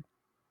 100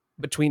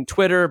 between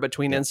Twitter,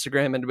 between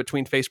Instagram, and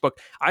between Facebook.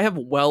 I have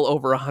well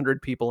over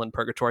 100 people in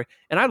purgatory,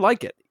 and I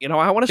like it.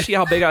 I want to see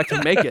how big I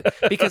can make it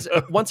because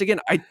once again,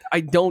 I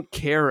don't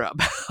care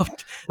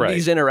about Right.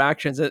 these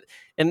interactions,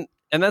 and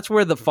that's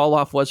where the fall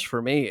off was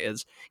for me.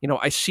 Is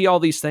I see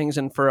all these things,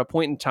 and for a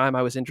point in time,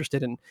 I was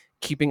interested in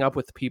keeping up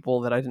with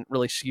people that I didn't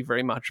really see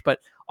very much, but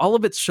all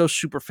of it's so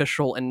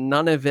superficial, and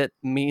none of it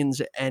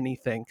means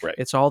anything. Right.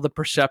 It's all the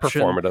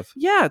perception. Performative.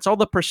 Yeah, it's all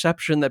the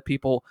perception that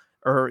people,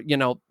 or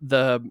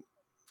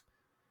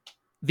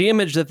the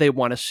image that they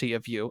want to see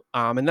of you.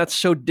 And that's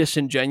so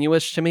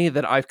disingenuous to me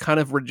that I've kind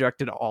of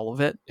rejected all of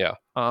it. Yeah.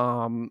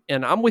 And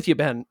I'm with you,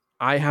 Ben.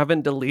 I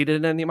haven't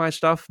deleted any of my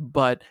stuff,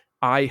 but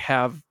I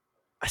have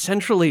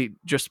essentially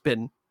just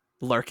been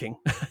lurking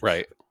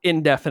Right.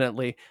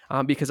 indefinitely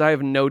because I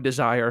have no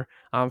desire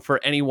for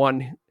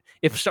anyone.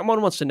 If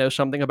someone wants to know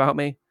something about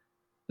me,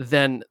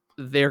 then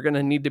they're going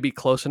to need to be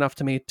close enough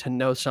to me to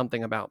know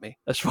something about me,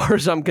 as far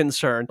as I'm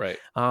concerned. Right.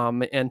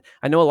 And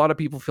I know a lot of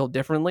people feel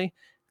differently.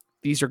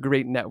 These are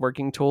great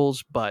networking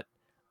tools, but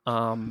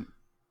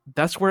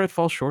that's where it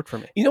falls short for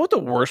me. You know what the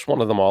worst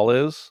one of them all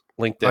is?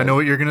 LinkedIn. I know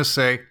what you're gonna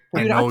say.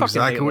 I Dude, I know fucking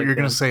exactly hate what you're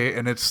gonna LinkedIn. say,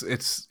 and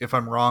it's if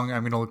I'm wrong,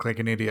 I'm gonna look like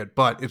an idiot.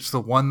 But it's the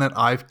one that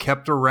I've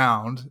kept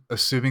around,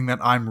 assuming that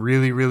I'm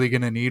really, really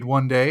gonna need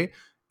one day,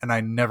 and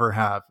I never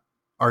have.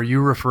 Are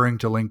you referring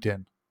to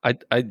LinkedIn?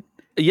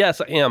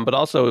 Yes, I am, but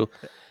also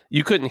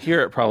you couldn't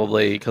hear it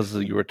probably because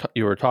you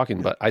were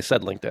talking. But I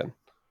said LinkedIn.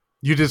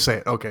 You did say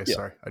it. Okay, Yeah.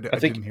 sorry, I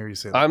think didn't hear you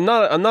say that. I'm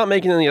not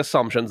making any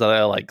assumptions that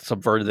I like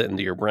subverted it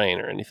into your brain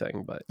or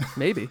anything. But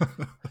Maybe.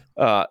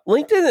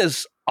 LinkedIn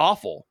is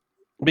awful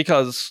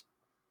because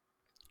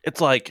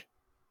it's like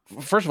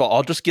first of all,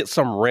 I'll just get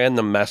some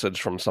random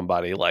message from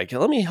somebody like,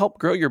 let me help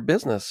grow your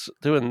business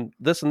doing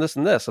this and this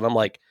and this. And I'm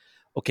like,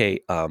 okay,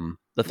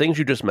 the things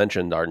you just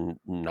mentioned are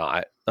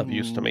not of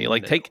use to me.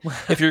 Like,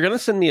 if you're going to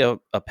send me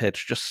a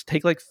pitch, just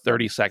take like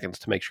 30 seconds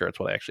to make sure it's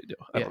what I actually do.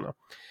 I don't know.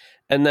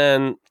 And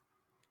then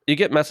you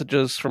get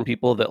messages from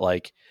people that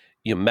like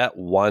you met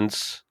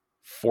once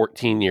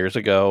 14 years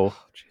ago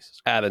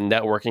at a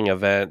networking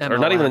event, MLM. Or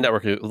not even a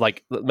networking,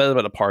 like met them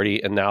at a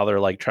party, and now they're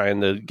like trying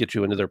to get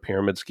you into their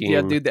pyramid scheme.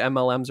 Yeah, dude, the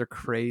MLMs are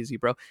crazy,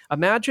 bro.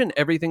 Imagine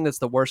everything that's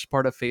the worst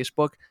part of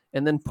Facebook,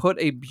 and then put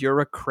a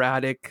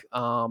bureaucratic,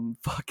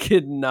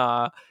 fucking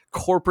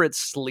corporate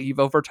sleeve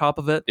over top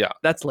of it. Yeah,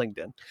 that's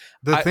LinkedIn.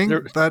 The thing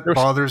that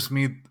bothers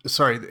me,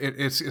 sorry,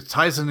 it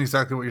ties in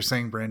exactly what you're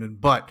saying, Brandon,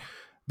 but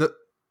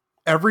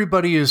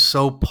everybody is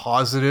so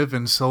positive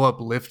and so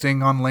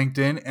uplifting on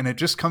LinkedIn, and it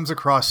just comes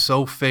across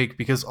so fake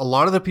because a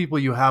lot of the people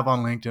you have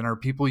on LinkedIn are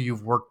people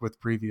you've worked with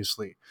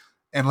previously.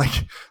 And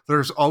like,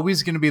 there's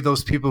always going to be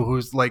those people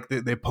who's like,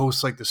 they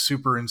post like the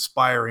super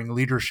inspiring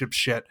leadership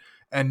shit.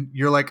 And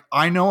you're like,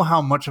 I know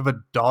how much of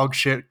a dog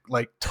shit,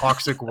 like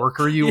toxic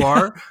worker you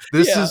are.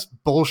 This is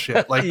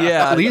bullshit. Like,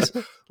 at least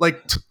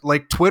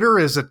like Twitter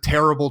is a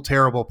terrible,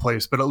 terrible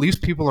place, but at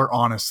least people are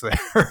honest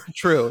there.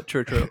 True.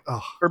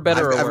 Oh, For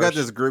better or worse. I've got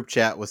this group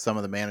chat with some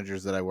of the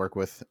managers that I work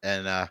with,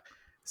 and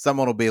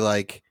someone will be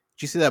like,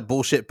 "Did you see that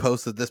bullshit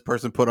post that this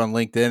person put on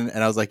LinkedIn?"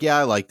 And I was like, "Yeah,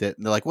 I liked it."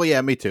 And they're like, "Well,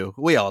 yeah, me too.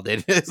 We all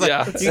did." It's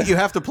like you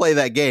have to play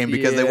that game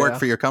because they work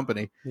for your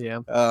company. Yeah.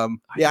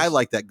 I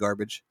like that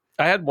garbage.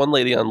 I had one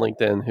lady on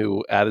LinkedIn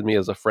who added me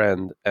as a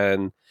friend,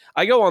 and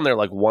I go on there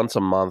like once a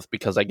month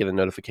because I get a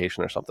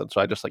notification or something. So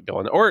I just like go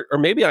on, or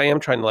maybe I am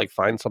trying to like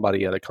find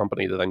somebody at a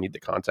company that I need to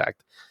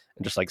contact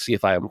and just like see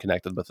if I am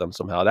connected with them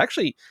somehow. It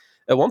actually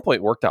at one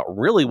point worked out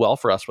really well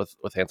for us with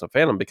Handsome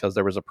Phantom because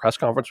there was a press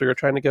conference we were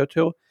trying to go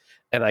to,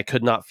 and I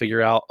could not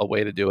figure out a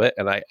way to do it.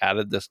 And I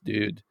added this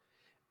dude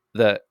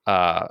that,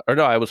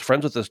 I was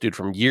friends with this dude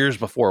from years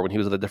before when he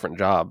was at a different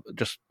job,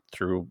 just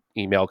through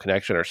email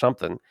connection or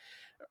something.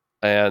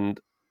 And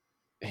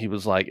he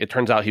was like, it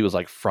turns out he was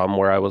like from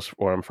where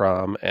I'm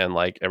from and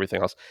like everything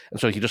else. And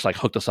so he just like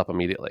hooked us up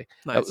immediately.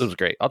 Nice. It was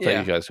great. I'll tell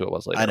you guys who it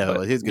was later. I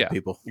know. He's good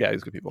people. Yeah,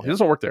 he's good people. He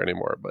doesn't work there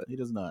anymore, but he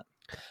does not.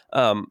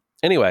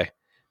 Anyway,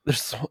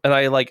 and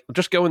I like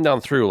just going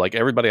down through like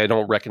everybody I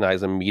don't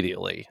recognize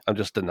immediately. I'm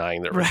just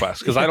denying their requests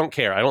because I don't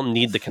care. I don't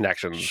need the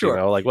connections,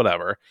 like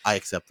whatever. I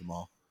accept them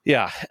all.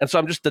 Yeah. And so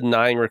I'm just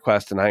denying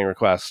requests. And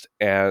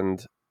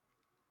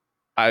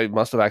I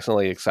must have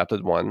accidentally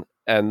accepted one.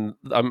 And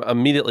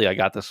immediately I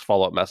got this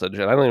follow-up message,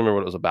 and I don't even remember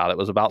what it was about. It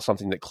was about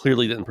something that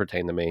clearly didn't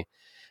pertain to me.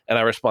 And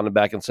I responded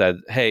back and said,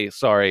 "Hey,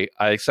 sorry,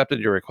 I accepted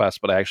your request,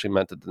 but I actually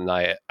meant to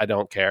deny it. I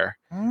don't care."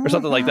 Or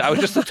something like that. I was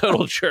just a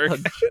total jerk.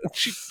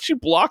 She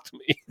blocked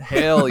me.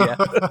 Hell yeah.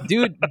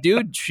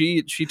 Dude,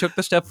 she took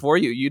the step for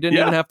you. You didn't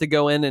even have to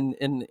go in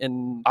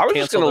and I was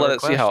just going to let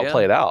it see how it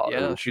played out.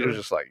 Yeah, and she was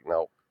just like,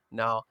 no.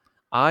 No.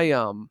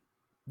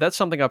 That's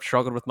something I've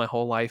struggled with my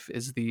whole life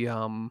is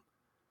the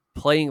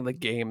playing the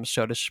game,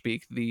 so to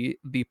speak, the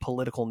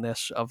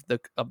politicalness of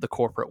the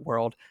corporate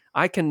world.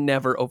 I can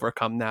never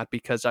overcome that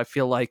because I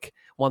feel like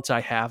once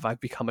I've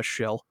become a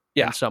shill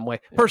in some way.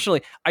 Yeah.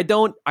 Personally, I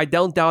don't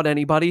doubt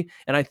anybody,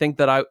 and I think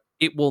that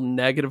it will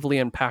negatively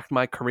impact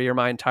my career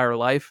my entire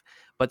life.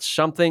 But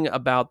something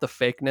about the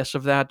fakeness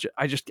of that,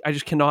 I just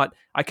cannot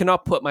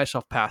put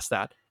myself past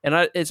that.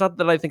 And it's not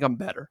that I think I'm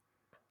better.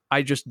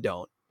 I just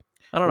don't.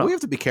 I don't know. We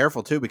have to be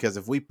careful too, because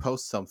if we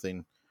post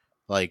something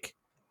like,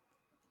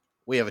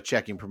 we have a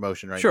checking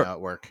promotion right now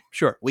at work.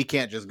 Sure. We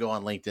can't just go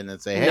on LinkedIn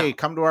and say, "Hey,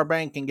 come to our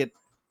bank and get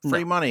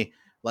free money."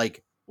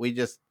 Like, we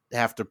just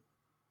have to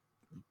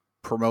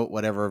promote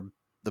whatever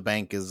the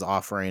bank is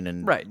offering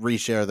and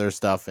reshare their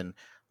stuff and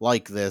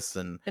like this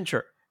and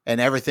sure. And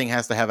everything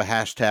has to have a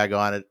hashtag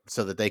on it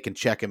so that they can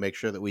check and make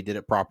sure that we did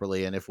it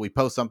properly. And if we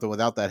post something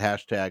without that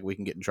hashtag, we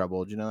can get in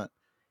trouble. Do you know that?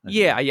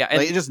 Yeah. Like,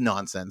 it's just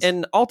nonsense.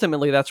 And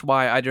ultimately, that's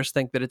why I just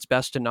think that it's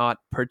best to not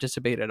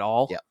participate at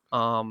all.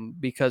 Yeah.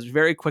 Because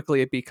very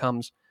quickly it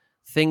becomes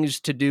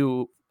things to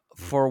do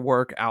for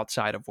work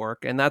outside of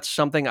work, and that's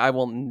something I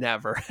will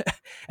never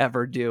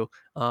ever do.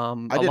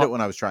 I did it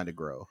when I was trying to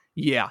grow.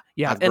 Yeah.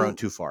 I've grown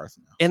too far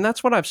now. And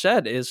that's what I've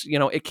said is,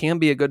 it can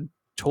be a good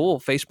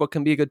tool. Facebook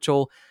can be a good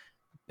tool.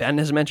 Ben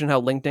has mentioned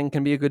how LinkedIn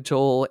can be a good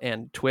tool,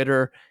 and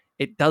Twitter.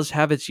 It does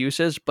have its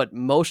uses, but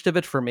most of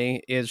it for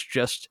me is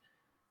just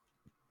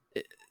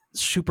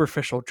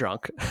superficial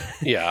drunk.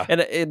 Yeah.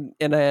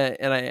 and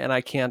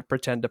I can't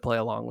pretend to play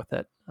along with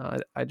it.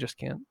 I just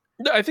can't.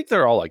 I think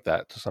they're all like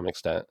that to some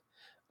extent.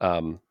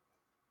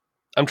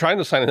 I'm trying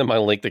to sign into my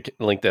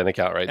LinkedIn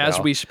account right now. As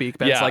we speak,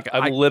 Ben's like,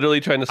 I'm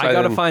literally trying to sign in.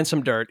 I got to find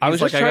some dirt. I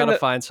got to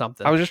find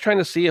something. I was just trying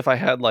to see if I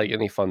had like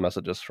any fun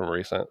messages from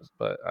recent,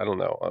 but I don't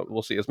know.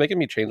 We'll see. It's making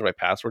me change my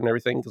password and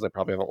everything because I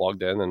probably haven't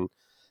logged in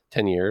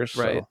 10 years.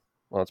 Right. So,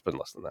 well, it's been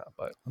less than that,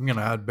 but I'm going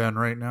to add Ben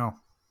right now.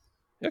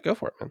 Yeah, go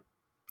for it, man.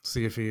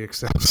 See if he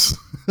accepts.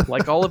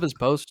 Like all of his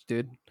posts,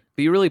 dude.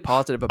 Be really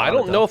positive about it. I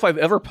don't know if I've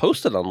ever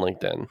posted on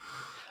LinkedIn.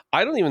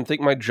 I don't even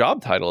think my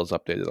job title is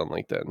updated on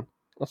LinkedIn.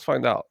 Let's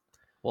find out.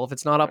 Well, if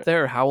it's not up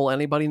there, how will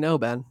anybody know,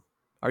 Ben?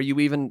 Are you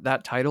even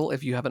that title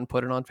if you haven't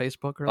put it on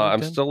Facebook or LinkedIn?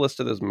 I'm still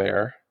listed as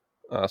mayor,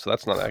 so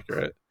that's not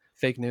accurate.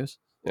 Fake news.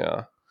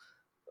 Yeah.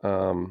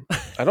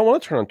 I don't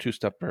want to turn on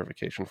two-step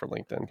verification for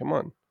LinkedIn. Come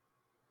on.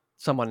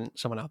 Someone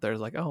out there is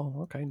like,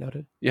 oh, okay,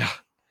 noted. Yeah.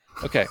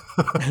 Okay.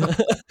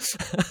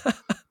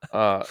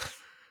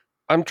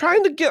 I'm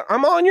trying to get.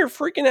 I'm on your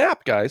freaking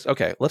app, guys.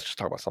 Okay, let's just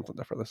talk about something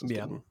different. This is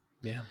getting...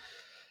 Yeah.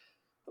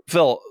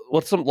 Phil,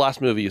 what's the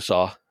last movie you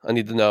saw? I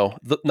need to know.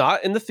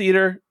 Not in the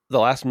theater. The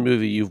last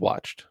movie you've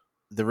watched.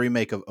 The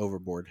remake of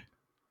Overboard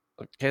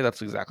Okay,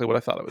 that's exactly what I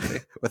thought it would be.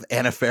 with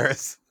Anna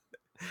Faris,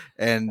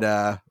 and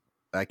I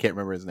can't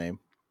remember his name.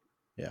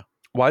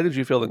 Why did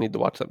you feel the need to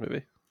watch that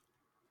movie?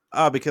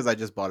 Because I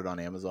just bought it on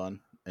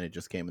Amazon and it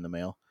just came in the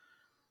mail.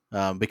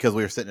 Because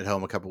we were sitting at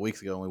home a couple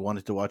weeks ago and we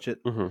wanted to watch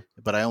it, Mm-hmm.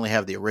 but I only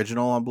have the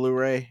original on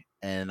Blu-ray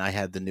and I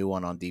had the new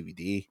one on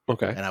DVD,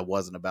 Okay. and I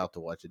wasn't about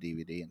to watch a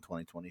DVD in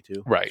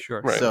 2022. Right.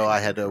 Sure. Right. So I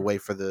had to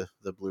wait for the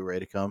Blu-ray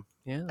to come,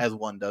 Yeah. as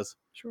one does.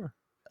 Sure.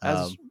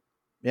 As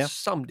yeah.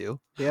 some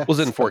do. Yeah, Was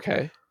it in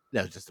 4K?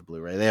 No, it's just a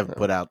Blu-ray. They haven't Oh.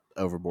 put out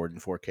Overboard in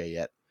 4K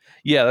yet.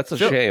 Yeah, that's a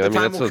Phil, shame. the I mean,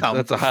 time will come.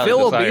 that's a highly Phil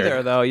will be desired.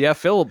 there though. Yeah,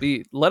 Phil will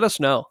be. Let us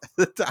know.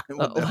 The time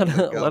will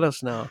definitely come. Let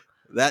us know.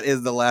 That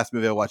is the last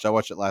movie I watched. I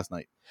watched it last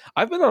night.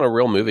 I've been on a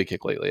real movie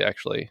kick lately,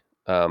 actually.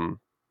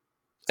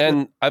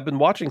 And I've been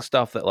watching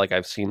stuff that like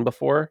I've seen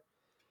before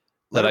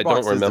that I don't Letterboxd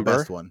is the remember.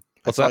 best one.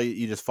 What's I saw that?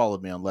 you just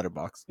followed me on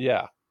Letterboxd.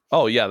 Yeah.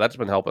 Oh, yeah, that's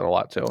been helping a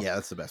lot too. Yeah,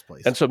 that's the best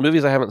place. And so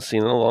movies I haven't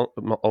seen in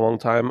a long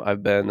time,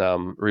 I've been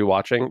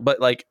rewatching. But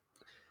like,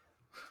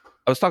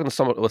 I was talking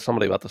to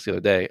somebody about this the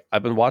other day.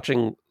 I've been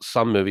watching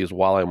some movies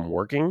while I'm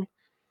working,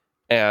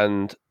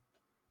 and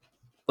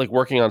like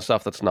working on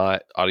stuff that's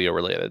not audio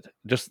related,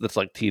 just that's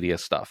like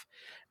tedious stuff.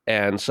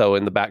 And so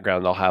in the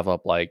background, I'll have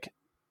up like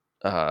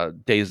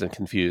Dazed and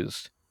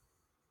Confused,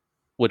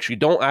 which you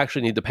don't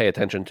actually need to pay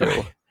attention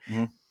to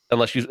Mhm.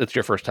 unless it's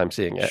your first time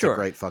seeing it. It's Sure. a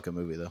great fucking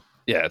movie though.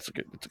 Yeah, it's a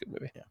good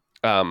movie.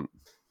 Yeah.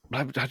 But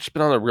I've just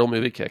been on a real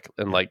movie kick,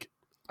 and like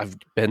I've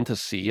been to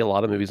see a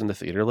lot of movies in the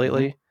theater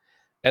lately,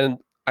 and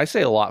I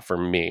say a lot for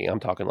me. I'm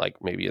talking like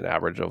maybe an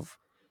average of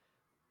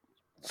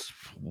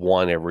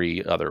one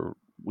every other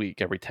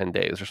week, every 10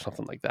 days or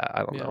something like that.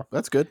 I don't Yeah. know.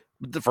 That's good.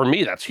 But for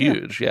me, that's Yeah.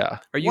 huge. Yeah.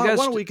 Are you one, guys?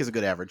 one a week is a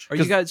good average. Are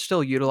you guys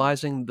still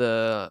utilizing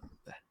the?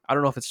 I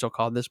don't know if it's still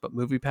called this, but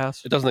Movie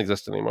Pass. It doesn't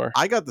exist anymore.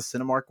 I got the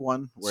Cinemark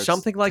one where it's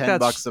Something like that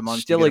 $10 a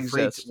month. still you get a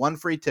free, exists. one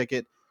free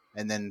ticket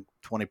and then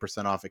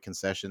 20% off at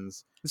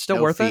concessions. It's still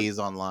no worth fees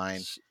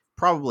online.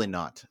 Probably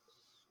not.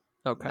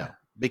 it. Okay. No.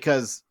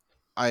 Because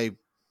I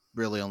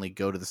really only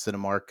go to the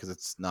Cinemark because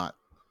it's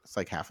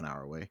like half an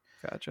hour away.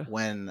 Gotcha.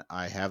 When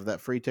I have that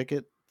free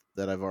ticket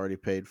that I've already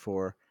paid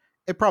for,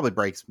 it probably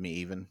breaks me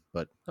even,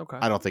 but Okay.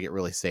 I don't think it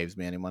really saves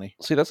me any money.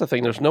 See, that's the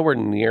thing. There's nowhere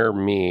near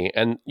me.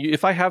 And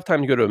if I have time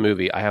to go to a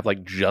movie, I have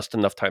like just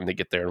enough time to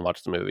get there and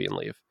watch the movie and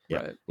leave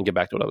Right. and get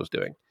back to what I was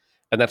doing.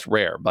 And that's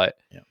rare, but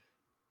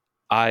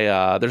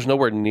Yeah. there's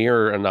nowhere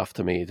near enough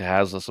to me to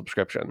have a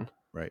subscription.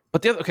 Right.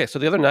 But so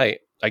the other night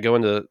I go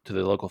into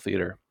the local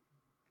theater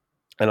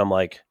and I'm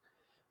like,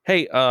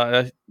 hey,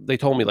 they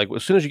told me like,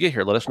 as soon as you get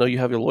here, let us know you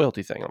have your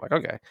loyalty thing. I'm like,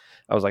 okay.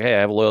 I was like, hey, I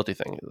have a loyalty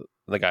thing.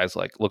 The guy's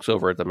like, looks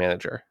over at the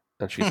manager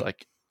and she's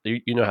like,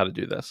 you know how to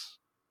do this.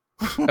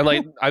 And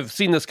like, I've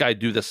seen this guy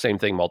do this same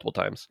thing multiple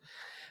times.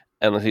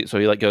 And so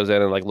he like goes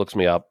in and like looks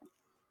me up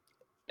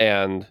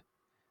and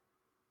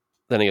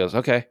then he goes,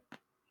 okay.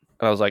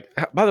 And I was like,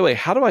 by the way,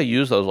 how do I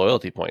use those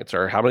loyalty points,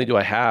 or how many do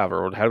I have,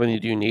 or how many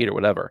do you need, or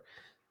whatever?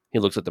 He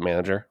looks at the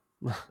manager.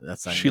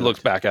 That's not She good. looks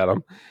back at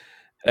him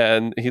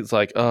and he's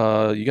like,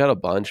 you got a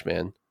bunch,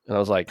 man. And I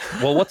was like,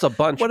 well, what's a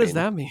bunch? What does mean?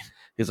 that mean?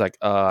 He's like,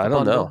 I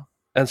don't Bundle? know.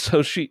 And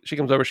so she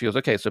comes over, she goes,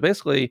 okay, so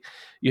basically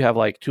you have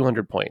like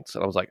 200 points.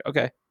 And I was like,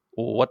 okay,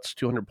 well, what's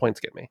 200 points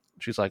get me?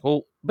 She's like,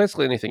 well,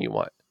 basically anything you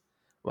want.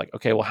 I'm like,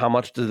 okay, well, how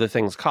much do the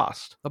things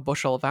cost? A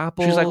bushel of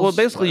apples. She's like, well,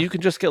 basically What? you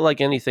can just get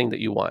like anything that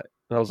you want.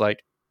 And I was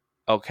like,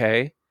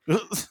 okay.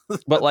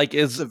 But like,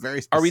 It's a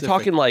very are we specific-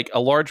 talking like a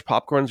large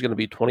popcorn is going to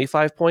be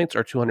 25 points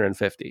or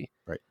 250?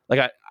 Right.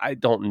 Like, I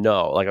don't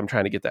know. Like, I'm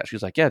trying to get that.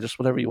 She's like, yeah, just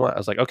whatever you want. I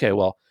was like, okay,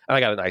 well, and I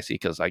got an icy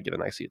because I get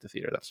an icy at the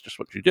theater. That's just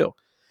what you do.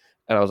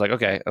 And I was like,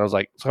 okay. And I was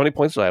like, so how many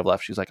points do I have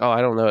left? She's like, oh,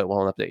 I don't know. It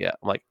won't update yet.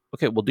 I'm like,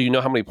 okay, well, do you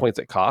know how many points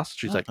it costs?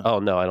 She's like, oh,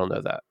 no, I don't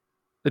know that.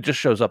 It just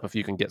shows up if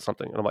you can get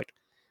something. And I'm like,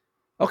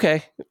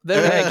 okay.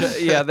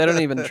 Yeah, they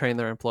don't even train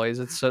their employees.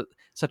 It's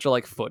such a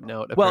like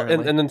footnote. Well,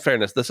 apparently. and in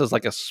fairness, this is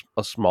like a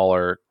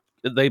smaller,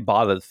 they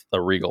bought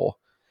a Regal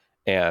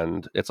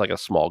and it's like a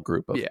small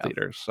group of Yeah.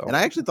 theaters. So And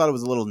I actually thought it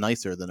was a little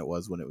nicer than it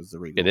was when it was the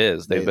Regal. it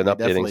is. They've been They updating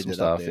definitely some did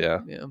stuff.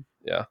 update. Yeah.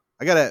 yeah.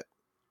 I gotta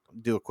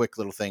do a quick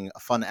little thing, a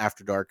fun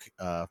after dark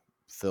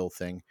Phil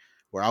thing,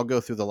 where I'll go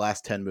through the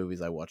last 10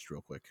 movies I watched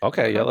real quick.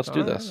 Okay. Yeah. Let's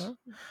do All right, this. all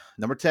right.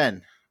 Number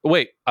 10,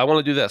 Wait, I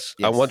want to do this.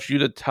 I Yes. want you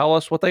to tell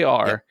us what they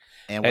are,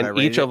 and when I and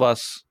rated each of it-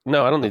 us.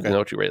 No, I don't need to Okay. know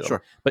what you rated them.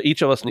 Sure. But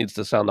each of us needs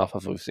to sound off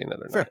if we've seen it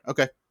or not. Fair.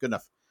 Okay, good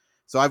enough.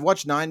 So I've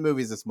watched 9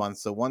 movies this month,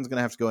 so one's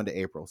gonna have to go into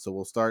April. So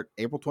we'll start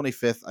April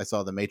 25th. I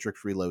saw The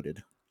Matrix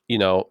Reloaded. You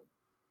know,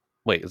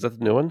 Wait, is that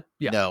the new one?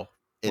 Yeah. No,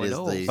 it Oh, is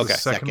no. the Okay.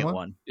 second Second one.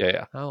 one?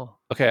 Yeah. Oh,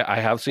 Okay, I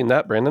have seen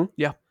that. Brandon?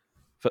 Yeah.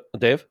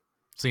 Dave?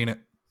 Seen it.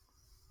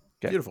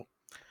 Okay. Beautiful.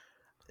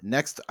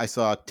 Next, I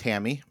saw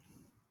Tammy.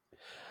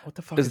 what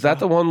the fuck Is that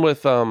the one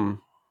with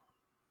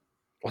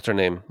what's her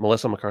name?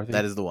 Melissa McCarthy?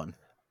 That is the one.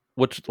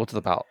 What's it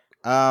about?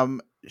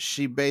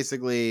 She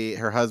basically,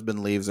 her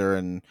husband leaves her,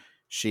 and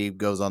she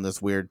goes on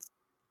this weird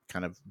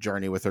kind of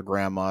journey with her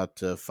grandma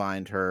to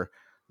find her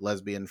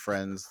lesbian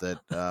friends. That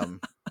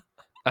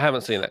I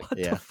haven't seen it. What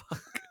Yeah. the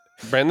fuck?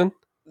 Brandon?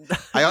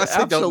 I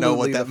honestly don't know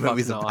what Absolutely that the fuck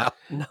movie's not.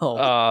 about.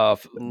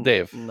 No.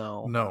 Dave.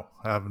 No. No,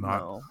 I have not.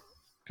 No.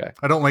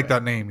 I don't like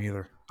that name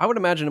either. I would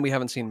imagine we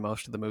haven't seen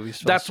most of the movies.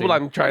 Phil's That's what seen.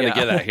 I'm trying to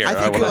get at here. I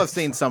think wanna- you'll have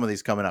seen some of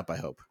these coming up. I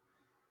hope.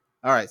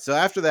 All right. So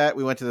after that,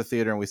 we went to the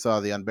theater and we saw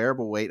The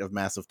Unbearable Weight of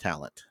Massive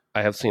Talent.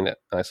 I have seen it.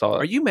 I saw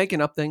Are it. you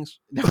making up things?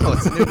 No,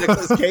 it's a new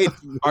Nicolas Cage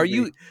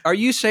movie. Are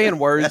you saying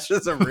words This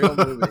is a real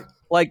movie.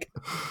 like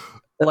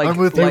I'm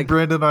with you, like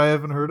Brandon. I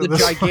haven't heard the of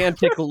this.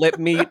 gigantic lip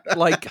meat?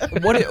 Like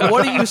what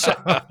are you saying?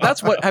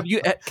 That's what have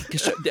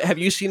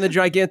you seen the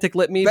gigantic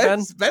lip meat,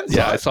 Ben? Ben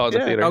Yeah, I saw it in the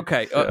Yeah. theater.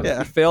 Okay,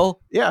 Yeah. Phil,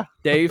 Yeah.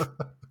 Dave.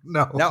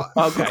 No. Now,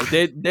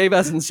 Okay, Dave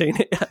hasn't seen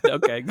it yet.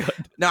 Okay, good.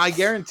 now I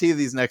guarantee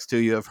these next two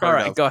you have heard All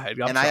right, of. go ahead.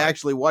 I'm and I sorry.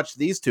 actually watched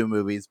these two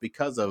movies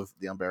because of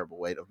The Unbearable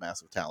Weight of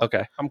Massive Talent.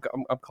 Okay. I'm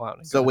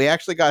clowning. So we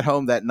actually got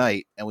home that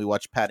night and we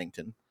watched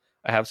Paddington.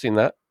 I have seen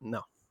that.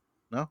 no,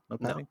 No no,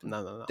 Paddington.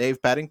 no.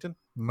 Dave Paddington.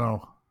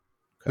 No.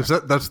 Is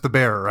that's the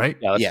bear, right?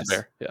 Yeah, that's Yes. the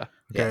bear. Yeah.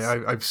 Okay,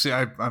 Yes. I've seen.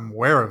 I'm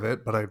aware of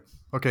it, but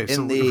okay.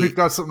 So In the- we've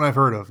got something I've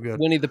heard of. Good.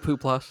 Winnie the Pooh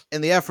plus.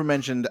 In the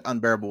aforementioned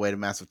Unbearable Weight of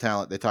Massive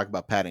Talent, they talk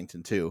about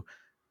Paddington 2.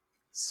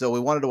 So we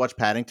wanted to watch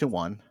Paddington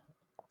 1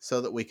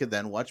 so that we could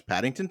then watch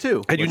Paddington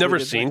 2. Had you which we never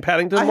did seen next.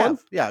 Paddington I 1? have.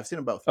 Yeah, I've seen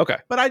them both. Okay.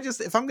 But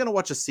if I'm going to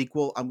watch a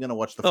sequel, I'm going to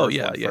watch the Oh, first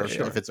yeah, one yeah, first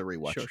sure. if it's a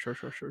rewatch.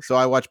 Sure. So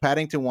I watched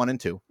Paddington 1 and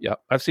 2. Yeah,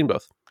 I've seen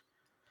both.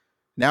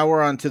 Now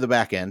we're on to the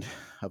back end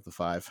of the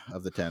 5,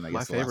 of the 10, I My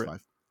guess. favorite. The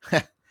last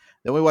 5.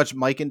 Then we watched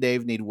Mike and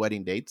Dave Need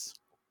Wedding Dates.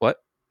 What?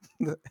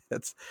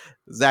 That's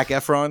Zac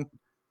Efron.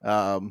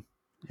 Him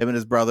and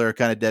his brother are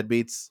kind of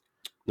deadbeats.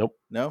 Nope.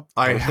 No?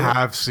 I Never seen it.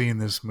 have seen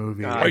this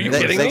movie. Are you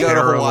they, kidding they me? go to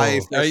Terrible. Hawaii.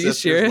 for their Are you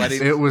sister's serious?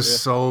 wedding. It was Yeah.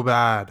 so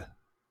bad.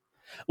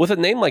 With a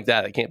name like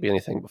that, it can't be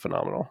anything but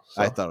phenomenal.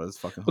 So. I thought it was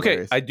fucking Okay,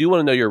 hilarious. I do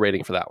want to know your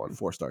rating for that one.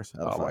 4 stars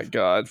out of Oh my 5.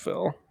 god,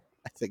 Phil.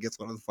 I think it's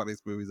one of the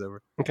funniest movies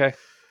ever. Okay.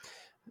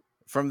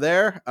 From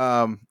there,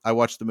 I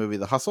watched the movie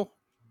The Hustle,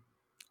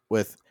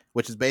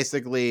 which is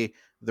basically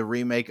the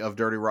remake of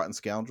Dirty Rotten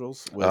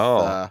Scoundrels with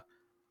Oh.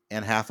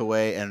 Anne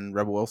Hathaway and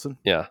Rebel Wilson.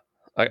 Yeah.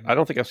 I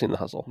don't think I've seen The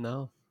Hustle.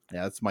 No.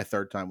 Yeah, that's my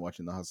third time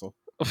watching The Hustle.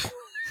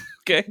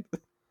 Okay.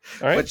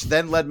 All right. Which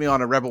then led me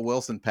on a Rebel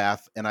Wilson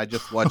path, and I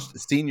just watched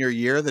Senior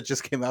Year that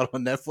just came out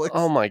on Netflix.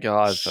 Oh my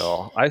god,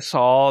 Phil. I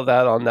saw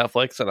that on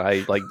Netflix and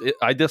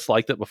I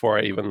disliked it before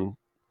I even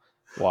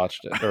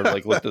watched it or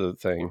looked at the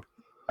thing.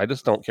 I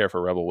just don't care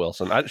for Rebel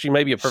Wilson. She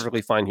may be a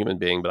perfectly fine human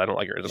being, but I don't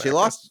like her as an She actress.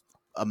 lost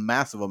a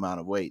massive amount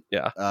of weight.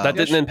 Yeah. Yeah, That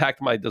didn't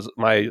impact my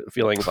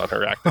feelings on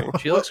her acting.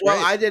 She looks well,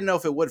 great. I didn't know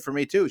if it would for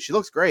me too. She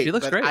looks great. She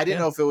looks but great, I didn't yeah.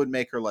 know if it would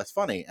make her less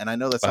funny. And I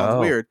know that sounds Oh.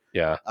 weird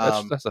Yeah.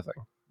 That's the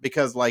thing.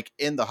 because, like,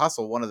 in The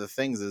Hustle, one of the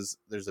things is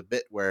there's a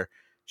bit where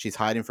she's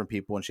hiding from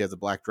people and she has a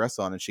black dress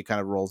on and she kind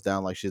of rolls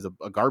down like she's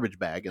a garbage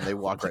bag and they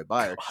walk right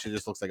by her. She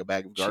just looks like a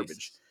bag of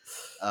garbage.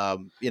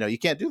 You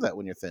can't do that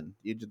when you're thin.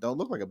 You just don't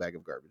look like a bag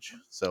of garbage.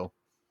 So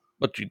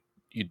But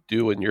you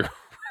do when you're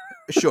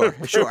sure.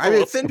 I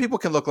mean, thin people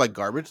can look like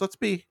garbage. Let's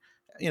be,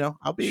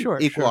 I'll be Sure,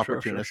 equal sure, sure,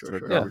 opportunist sure, for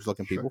sure. garbage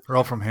looking Sure. people. They're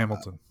all from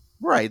Hamilton.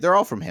 Right. They're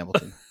all from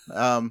Hamilton.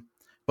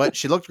 But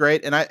she looked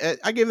great. And I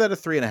gave that a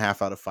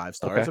 3.5 out of 5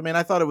 stars. Okay. I mean,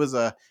 I thought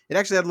it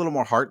actually had a little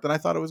more heart than I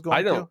thought it was going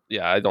I don't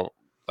to.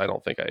 I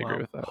don't think I agree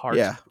with that. Heart.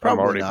 Yeah. I'm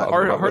Probably already not. positive.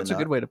 Heart, Probably heart's a not.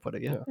 good way to put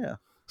it. Yeah.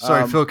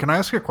 Sorry, Um, Phil. Can I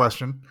ask you a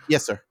question?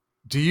 Yes, sir.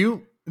 Do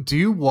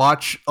you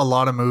watch a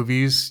lot of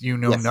movies you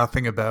know Yes.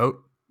 nothing about?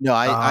 No,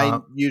 I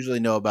Uh, usually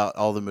know about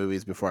all the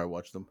movies before I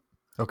watch them,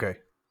 Okay.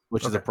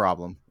 which is a Okay.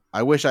 problem.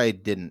 I wish I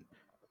didn't.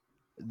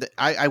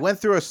 I went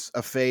through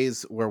a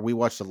phase where we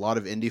watched a lot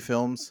of indie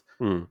films,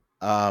 Hmm.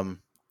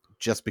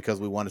 just because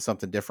we wanted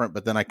something different.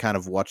 But then I kind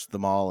of watched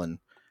them all and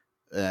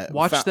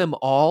Watch them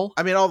all.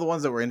 I mean, all the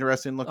ones that were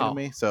interesting in looking Oh. at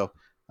me. So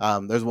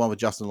there's one with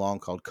Justin Long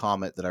called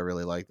Comet that I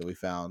really like that we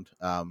found.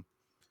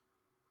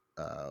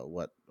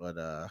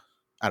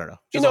 I don't know.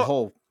 Just a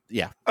whole,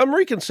 yeah. I'm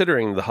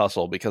reconsidering The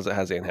Hustle because it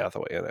has Anne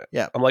Hathaway in it.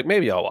 Yeah. I'm like,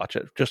 maybe I'll watch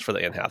it just for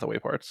the Anne Hathaway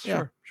parts.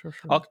 Yeah. Sure.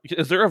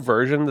 Is there a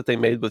version that they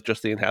made with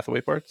just the Anne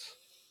Hathaway parts?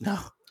 No,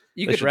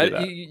 You They could should read do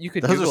that. you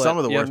could Those are Google some it.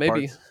 of the Yeah, worst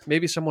parts.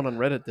 maybe someone on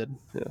Reddit did.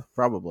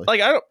 probably.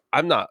 Like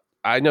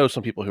I know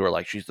some people who are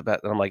like, she's the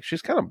best, and I'm like,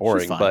 she's kind of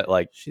boring, fine. but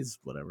like She's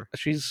whatever.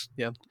 she's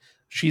Yeah.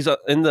 she's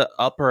in the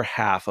upper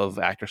half of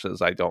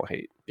actresses I don't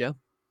hate. Yeah.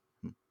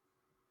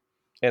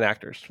 And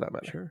actors for that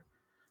matter.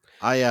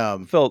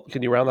 Sure. Phil,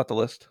 can you round out the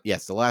list?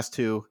 Yes, the last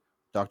two,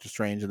 Doctor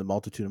Strange and the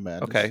Multitude of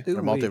Madness. Okay.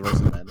 Or Multiverse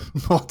of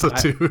Madness.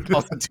 Multitude.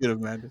 Multitude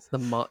of Madness.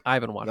 I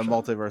haven't watched The it.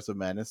 Multiverse of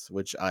Madness,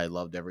 which I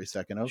loved every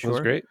second of. It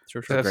was great.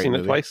 Sure. I've great seen it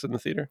movie. twice in the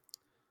theater.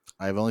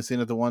 I've only seen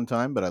it the one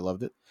time, but I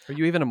loved it. Are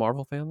you even a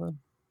Marvel fan then?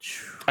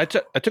 I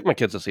took my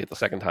kids to see it the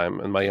second time,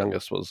 and my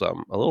youngest was a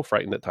little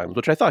frightened at times,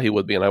 which I thought he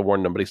would be, and I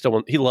warned him, but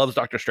he loves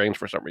Doctor Strange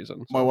for some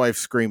reason. My wife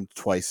screamed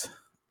twice.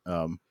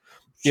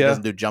 She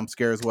doesn't do jump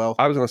scares well.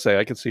 I was going to say,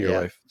 I could see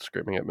your wife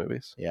screaming at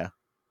movies. Yeah.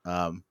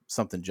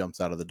 Something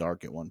jumps out of the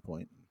dark at one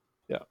point.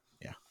 Yeah.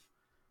 Yeah.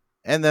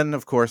 And then,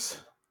 of course,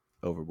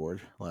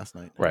 Overboard last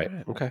night. Right.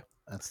 Okay.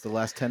 That's the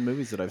last 10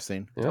 movies that I've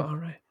seen. Yeah. All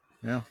right.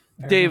 Yeah.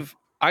 Dave,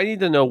 I need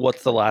to know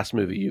what's the last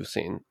movie you've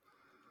seen.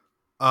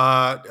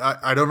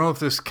 I don't know if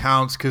this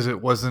counts because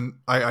it wasn't.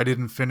 I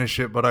didn't finish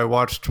it, but I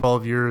watched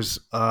 12 Years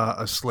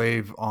a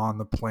Slave on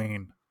the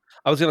plane.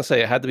 I was going to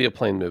say it had to be a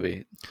plane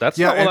movie. That's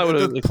not what I would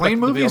have. The plane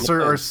movies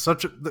are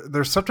such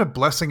a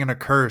blessing and a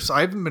curse.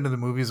 I haven't been to the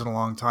movies in a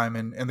long time,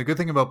 and the good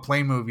thing about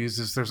plane movies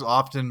is there's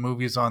often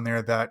movies on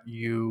there that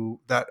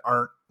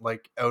aren't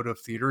like out of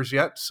theaters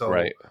yet. So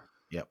right.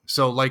 Yep.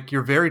 So like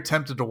you're very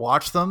tempted to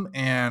watch them,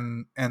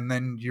 and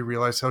then you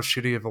realize how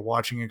shitty of a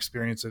watching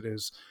experience it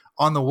is.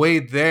 On the way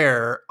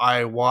there,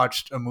 I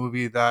watched a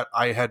movie that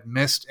I had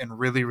missed and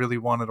really, really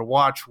wanted to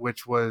watch,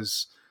 which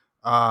was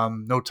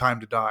No Time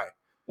to Die.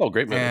 Oh,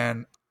 great movie.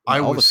 And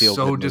I was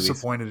so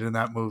disappointed in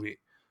that movie.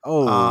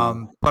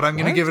 Oh, but I'm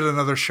going to give it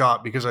another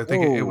shot because I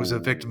think it was a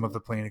victim of the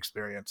plane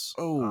experience.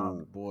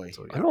 Oh boy.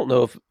 So, yeah. I don't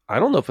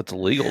know if it's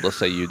illegal to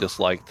say you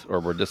disliked or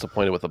were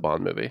disappointed with a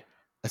Bond movie.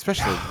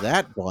 Especially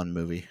that Bond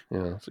movie.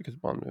 Yeah, it's a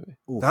good Bond movie.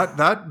 Oof.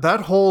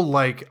 That whole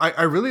like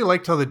I really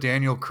liked how the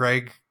Daniel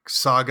Craig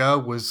saga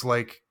was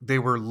like they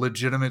were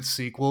legitimate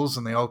sequels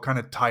and they all kind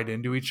of tied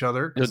into each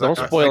other. Yeah, don't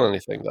spoil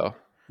anything though.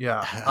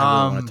 Yeah,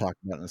 I don't want to talk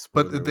about it in a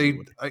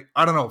spoiler but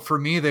I don't know. For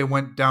me, they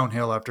went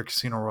downhill after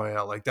Casino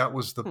Royale. Like that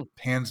was the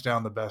hands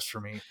down the best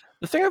for me.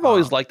 The thing I've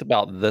always liked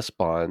about this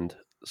Bond,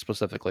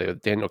 specifically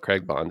Daniel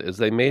Craig Bond, is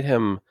they made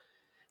him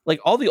like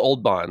all the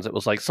old Bonds. It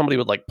was like somebody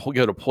would like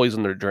go to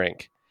poison their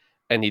drink,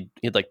 and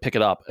he'd like pick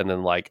it up and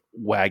then like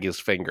wag his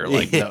finger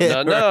like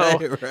no.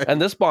 Right.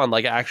 And this Bond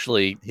like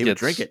actually He would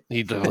drink it.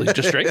 He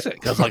just drinks it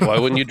because like why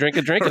wouldn't you drink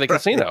a drink at a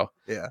casino?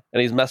 Yeah.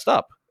 And he's messed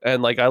up.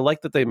 And like I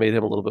like that they made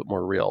him a little bit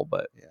more real,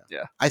 but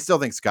yeah. I still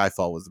think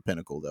Skyfall was the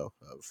pinnacle though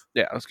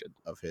That's good.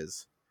 of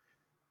his.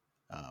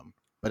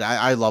 But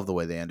I love the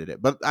way they ended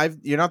it. But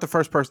you're not the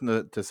first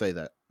person to say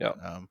that.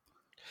 Yeah.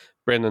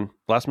 Brandon,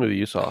 last movie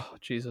you saw? Oh,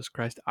 Jesus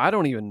Christ, I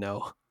don't even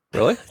know.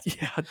 Really?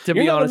 Yeah. To You're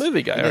be not honest, a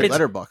movie guy. It's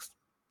Letterboxd.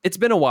 It's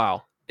been a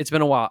while.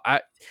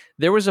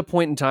 There was a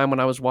point in time when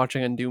I was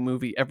watching a new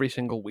movie every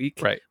single week,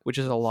 Right. which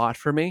is a lot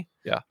for me.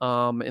 Yeah.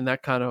 And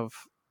that kind of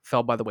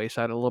fell by the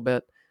wayside a little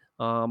bit.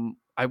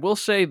 I will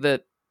say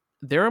that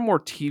there are more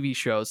TV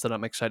shows that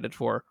I'm excited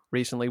for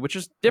recently, which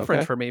is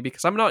different for me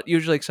because I'm not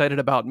usually excited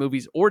about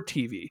movies or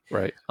TV.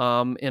 Right.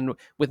 And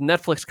with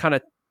Netflix kind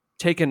of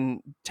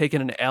taken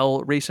an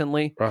L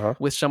recently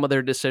with some of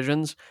their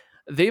decisions,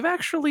 they've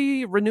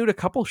actually renewed a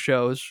couple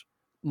shows,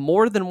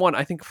 more than one,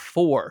 I think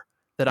 4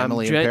 that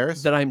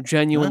I'm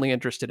genuinely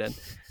interested in.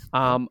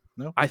 No.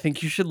 I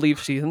think you should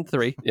leave season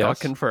 3. Yes. Not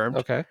confirmed.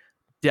 Okay.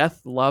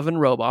 Death, Love,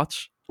 and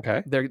Robots.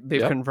 Okay.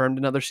 They've confirmed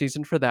another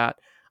season for that.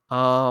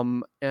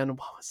 And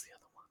what was the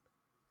other one?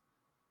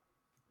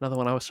 Another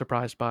one I was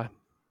surprised by.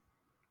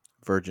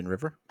 Virgin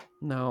River.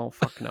 No,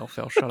 fuck no,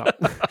 Phil, shut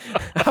up.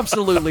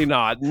 Absolutely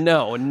not.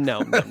 No.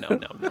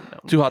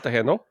 Too Hot to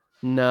Handle?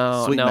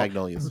 No, Sweet no.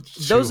 Magnolias.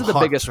 Those are the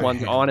biggest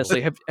ones,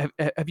 honestly.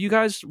 Have you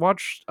guys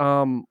watched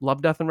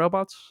Love, Death, and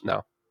Robots?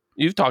 No.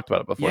 You've talked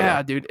about it before.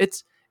 Yeah, dude.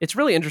 It's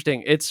really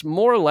interesting. It's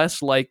more or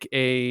less like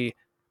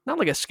not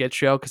like a skit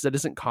show because it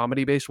isn't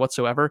comedy based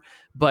whatsoever,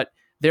 but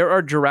there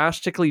are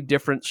drastically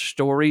different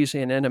stories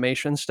and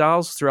animation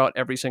styles throughout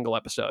every single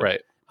episode.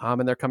 Right.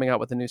 And they're coming out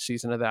with a new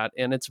season of that.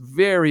 And it's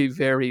very,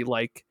 very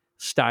like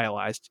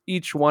stylized.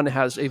 Each one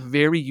has a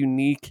very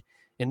unique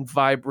and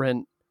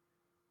vibrant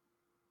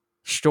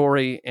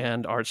story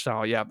and art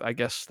style. Yeah, I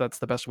guess that's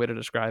the best way to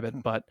describe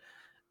it. But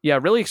yeah,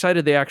 really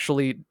excited they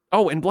actually...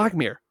 Oh, and Black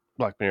Mirror.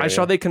 I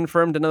saw they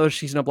confirmed another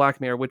season of Black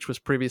Mirror, which was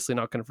previously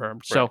not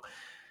confirmed. Right. So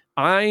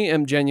I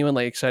am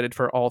genuinely excited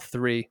for all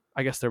 3.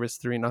 I guess there was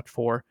 3, not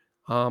 4.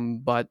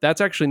 But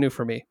that's actually new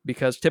for me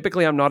because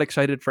typically I'm not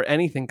excited for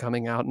anything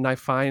coming out and I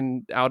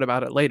find out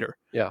about it later.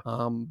 Yeah.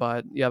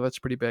 But yeah, that's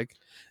pretty big.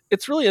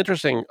 It's really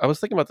interesting. I was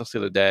thinking about this the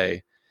other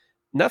day.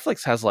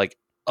 Netflix has like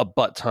a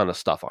butt ton of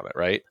stuff on it,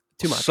 right?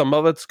 Too much. Some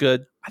of it's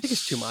good. I think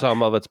it's too much.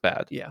 Some of it's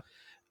bad. Yeah.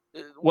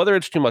 Whether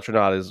it's too much or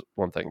not is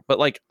one thing. But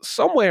like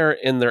somewhere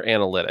in their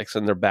analytics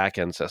and their back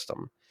end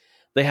system,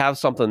 they have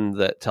something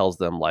that tells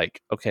them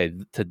like, okay,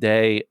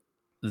 today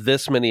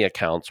this many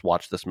accounts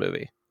watch this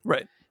movie.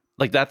 Right.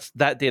 Like that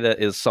data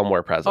is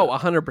somewhere present. Oh,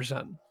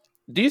 100%.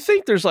 Do you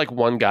think there's like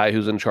one guy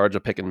who's in charge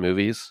of picking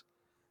movies?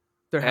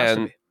 There has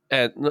to be.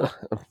 And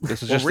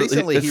this is Well, just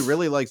recently he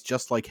really likes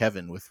Just Like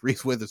Heaven with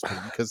Reese Witherspoon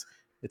because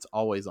it's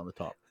always on the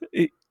top.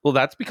 Well,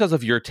 that's because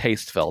of your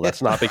taste, Phil.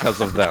 That's not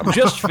because of them.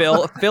 Just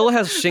Phil. Phil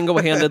has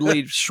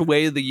single-handedly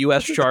swayed the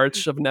U.S.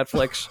 charts of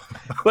Netflix.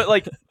 But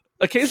like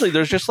occasionally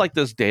there's just like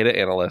this data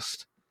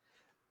analyst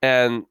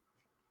and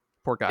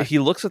Poor guy. he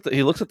looks at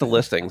the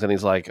listings and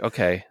he's like,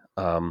 okay,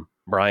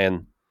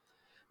 Brian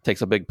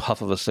takes a big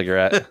puff of a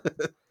cigarette.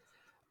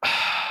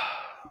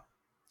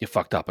 You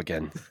fucked up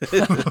again.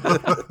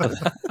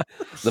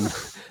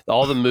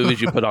 All the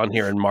movies you put on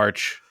here in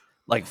March,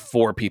 like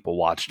 4 people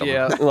watched them.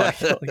 Yeah. like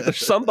there's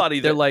somebody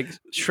They're that like,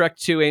 Shrek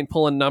 2 ain't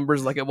pulling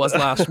numbers like it was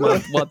last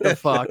month. What the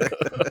fuck?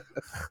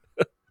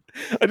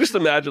 I just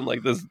imagine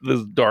like this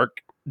dark,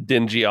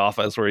 dingy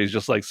office where he's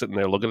just like sitting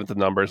there looking at the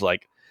numbers,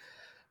 like,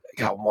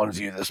 got one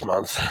view this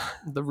month.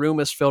 The room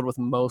is filled with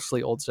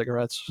mostly old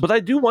cigarettes. But I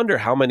do wonder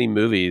how many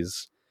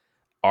movies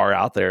are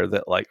out there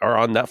that like are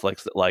on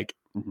Netflix that like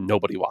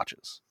nobody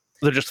watches.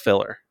 They're just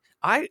filler.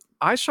 I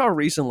saw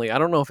recently, I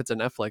don't know if it's a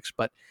Netflix,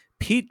 but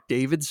Pete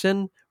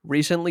Davidson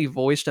recently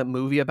voiced a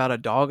movie about a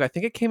dog. I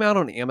think it came out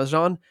on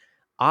Amazon.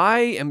 I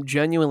am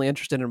genuinely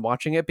interested in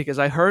watching it because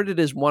I heard it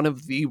is one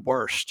of the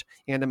worst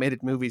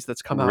animated movies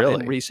that's come out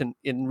Really?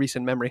 in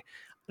recent memory.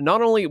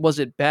 Not only was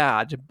it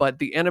bad, but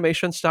the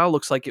animation style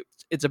looks like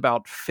it's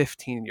about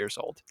 15 years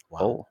old.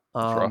 Oh,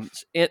 that's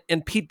rough.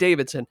 And Pete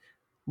Davidson,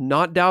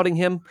 not doubting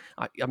him,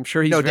 I'm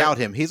sure he's Doubt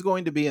him. He's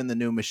going to be in the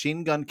new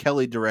Machine Gun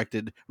Kelly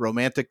directed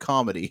romantic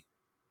comedy.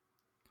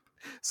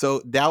 So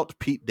doubt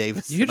Pete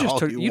Davidson.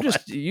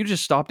 You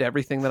just stopped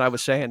everything that I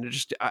was saying.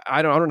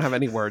 I don't have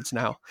any words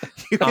now.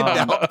 You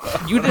can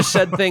doubt. You just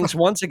said things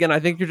once again. I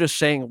think you're just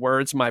saying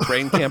words. My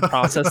brain can't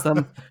process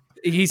them.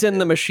 He's in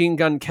the Machine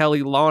Gun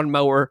Kelly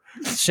lawnmower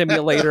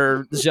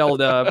simulator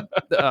Zelda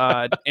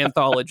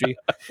anthology.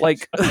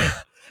 Like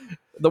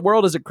the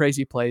world is a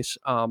crazy place.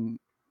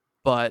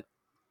 But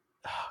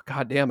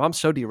goddamn, I'm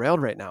so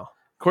derailed right now.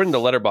 According to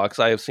Letterboxd,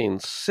 I have seen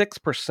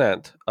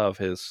 6% of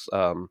his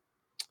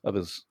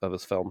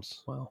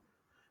films. Wow.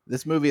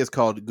 This movie is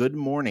called Good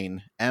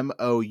Morning,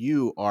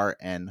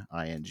 Mourning.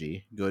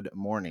 Good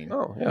Morning.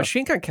 Oh, yeah.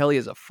 Machine Gun Kelly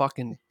is a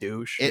fucking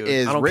douche. It dude.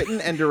 is I don't- written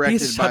and directed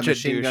He's by such a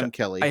Machine douche. Gun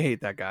Kelly. I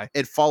hate that guy.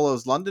 It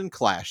follows London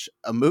Clash,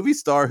 a movie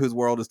star whose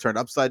world is turned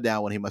upside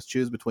down when he must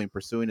choose between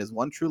pursuing his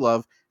one true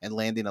love and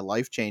landing a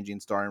life-changing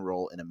starring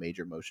role in a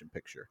major motion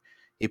picture.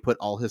 He put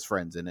all his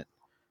friends in it.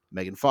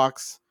 Megan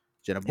Fox,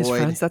 Jenna His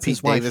Boyd, friends, that's Pete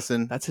his wife.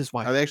 Davidson. That's his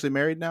wife. Are they actually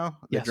married now?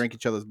 They Yes. drink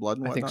each other's blood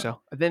and I whatnot? think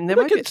so. Then they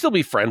They might could be, still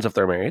be friends if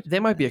they're married. they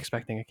might be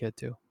expecting a kid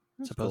too,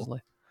 That's supposedly.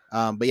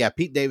 But yeah,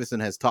 Pete Davidson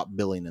has top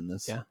billing in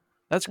this. Yeah.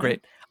 That's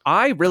great.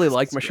 I really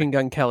liked That's Machine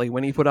Gun Kelly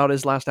when he put out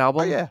his last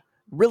album. Oh, yeah.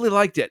 Really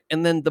liked it.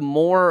 And then the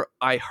more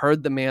I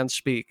heard the man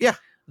speak, Yeah.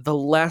 the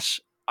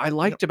less I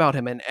liked about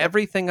him. And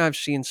everything I've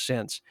seen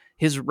since,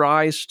 his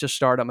rise to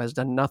stardom has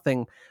done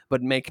nothing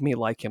but make me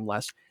like him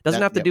less. It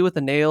doesn't have to do with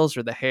the nails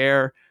or the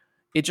hair.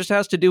 It just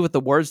has to do with the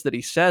words that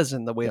he says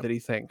and the way Yep. that he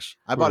thinks.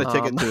 I bought a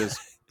ticket Um, to his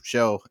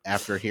show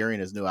after hearing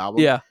his new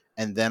album. Yeah.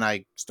 And then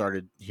I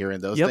started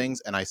hearing those Yep.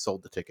 things and I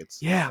sold the tickets.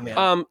 Yeah,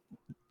 man.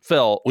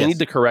 Phil, we Yes. need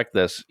to correct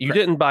this. You Correct.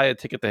 didn't buy a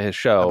ticket to his I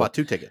show. bought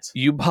 2 tickets.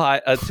 You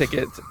bought a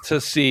ticket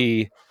to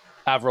see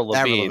Avril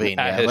Lavigne,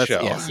 Lavigne, at yeah, his let's-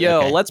 show. yes. Yo,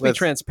 okay, let's be let's-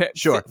 transparent.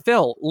 sure.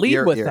 Phil, lead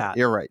You're- with you're- that.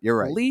 You're right. You're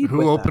right. Lead Who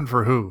with opened that.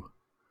 for who?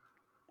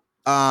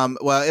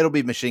 Well, it'll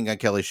be Machine Gun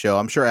Kelly's show.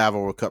 I'm sure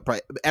Avril will cut.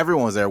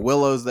 Everyone's there.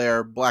 Willow's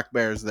there. Black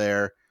Bear's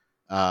there.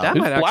 That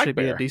Who's might actually Black be a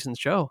Bear? decent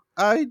show.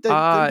 They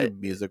do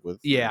music with.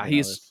 Yeah, you know,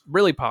 he's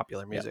really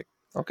popular music.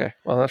 Okay,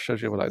 well that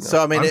shows you what I know.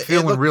 So I mean, I'm it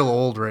feeling looked- real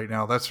old right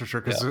now, that's for sure.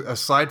 Because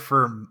aside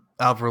from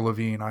Avril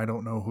Lavigne, I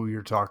don't know who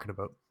you're talking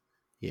about.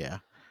 Yeah.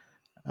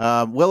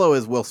 Willow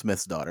is Will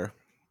Smith's daughter.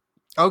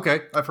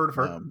 Okay, I've heard of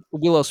her.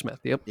 Willow Smith.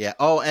 Yep. Yeah.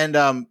 Oh,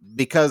 and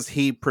because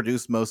he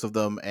produced most of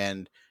them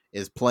and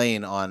is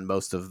playing on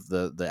most of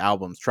the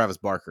albums, Travis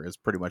Barker is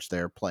pretty much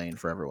there playing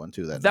for everyone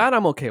too. That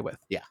I'm okay with.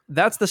 Yeah.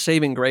 That's the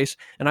saving grace.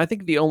 And I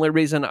think the only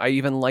reason I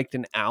even liked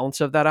an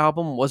ounce of that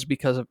album was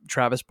because of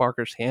Travis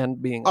Barker's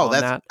hand being on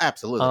that's that.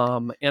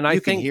 absolutely. And I you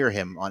think can hear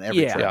him on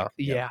every track.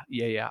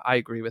 yeah. I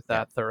agree with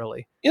that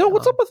thoroughly. You know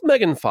what's up with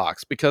Megan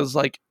Fox? Because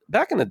like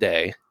back in the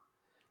day,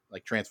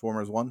 Like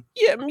Transformers 1.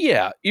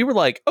 yeah, you were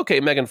like, okay,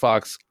 Megan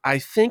Fox. I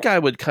think I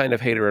would kind of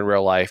hate her in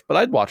real life, but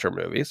I'd watch her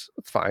movies.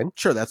 It's fine.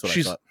 Sure, that's what I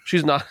she's thought.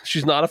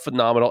 she's not a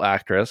phenomenal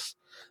actress,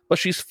 but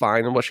she's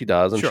fine in what she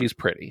does, and Sure. she's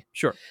pretty.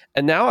 Sure.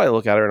 And now I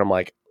look at her and I'm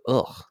like,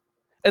 ugh.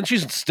 And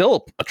she's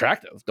still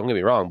attractive. Don't get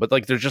me wrong, but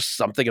like, there's just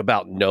something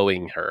about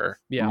knowing her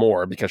Yeah.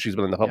 more because she's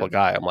been in the public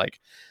eye. I'm like,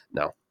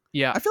 no.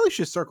 Yeah. I feel like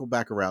she's circled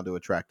back around to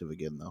attractive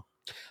again, though.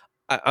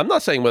 I'm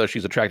not saying whether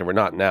she's attractive or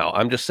not now.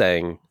 I'm just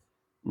saying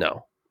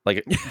no.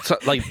 Like,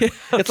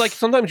 it's like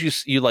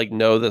sometimes you like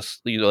know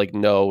this, you like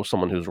know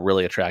someone who's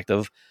really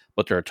attractive,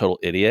 but they're a total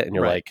idiot, and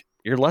you're Right. like,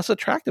 you're less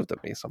attractive than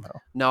me somehow.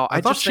 No,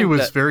 I thought just she think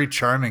was that- very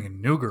charming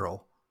in New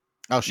Girl.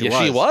 Oh, she was.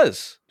 She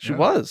was. She Yeah.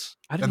 was.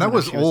 I didn't And that even know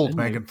was she old in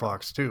Megan it.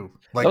 Fox too.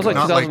 That was like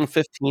not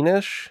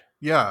 2015-ish.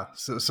 yeah.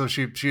 So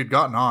she had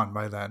gotten on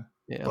by then.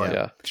 Yeah. Yeah.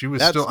 Yeah. She was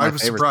That's still. my I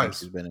was favorite thing surprised.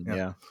 she's been in. Yeah.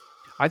 Yeah.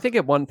 I think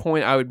at one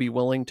point I would be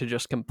willing to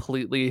just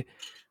completely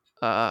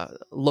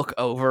look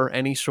over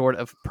any sort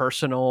of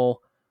personal.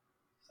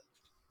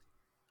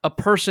 A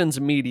person's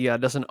media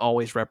doesn't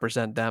always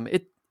represent them.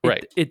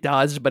 Right. It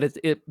does, but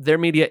their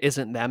media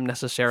isn't them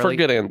necessarily. For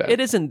good and bad. It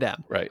isn't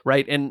them. Right.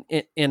 Right. And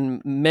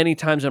in many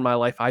times in my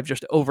life, I've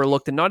just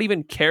overlooked and not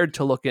even cared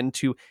to look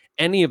into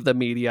any of the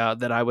media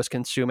that I was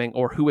consuming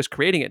or who was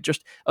creating it,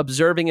 just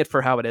observing it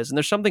for how it is. And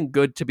there's something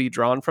good to be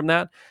drawn from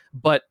that.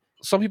 But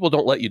some people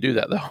don't let you do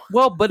that, though.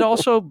 well, but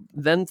also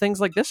then things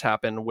like this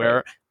happen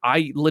where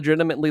I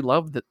legitimately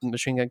love the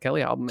Machine Gun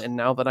Kelly album. And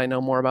now that I know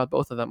more about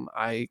both of them,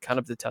 I kind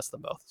of detest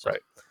them both. So,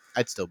 Right.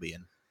 I'd still be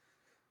in.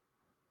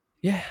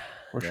 yeah.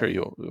 I'm sure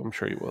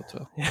you will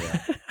too.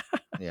 Yeah.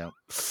 Yeah,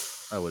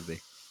 I would be.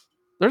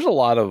 There are a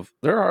lot of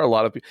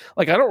people.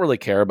 Like, I don't really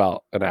care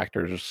about an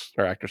actor's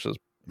or actress's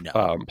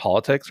No.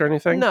 politics or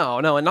anything. No,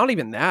 and not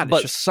even that.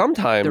 But It's just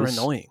sometimes they're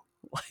annoying.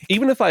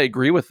 even if I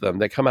agree with them,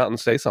 they come out and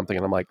say something,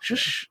 and I'm like,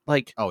 just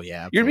like, Oh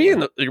yeah, you're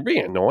absolutely.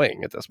 being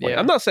annoying at this point. Yeah.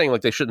 I'm not saying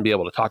like they shouldn't be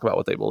able to talk about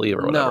what they believe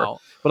or whatever, No.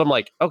 but I'm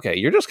like, okay,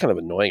 you're just kind of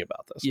annoying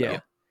about this. Yeah. now.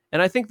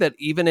 And I think that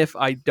even if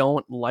I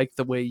don't like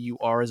the way you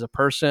are as a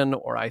person,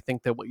 or I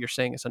think that what you're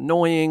saying is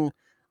annoying,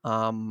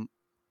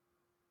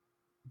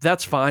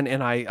 that's fine.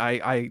 And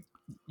I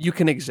you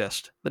can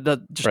exist.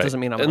 That just Right. doesn't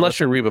mean I'm unless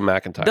you're Reba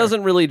McEntire.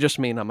 doesn't really just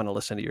mean I'm going to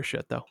listen to your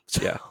shit though.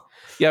 So, Yeah.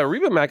 Yeah,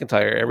 Reba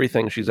McEntire,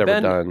 everything she's ever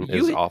Ben, done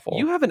is you, awful.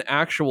 You have an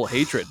actual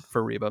hatred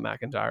for Reba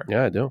McEntire.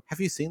 Yeah, I do. Have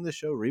you seen the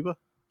show Reba?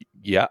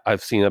 Yeah,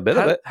 I've seen a bit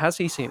of it. Has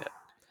he seen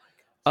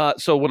it?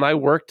 So when I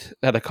worked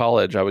at a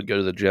college, I would go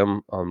to the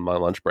gym on my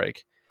lunch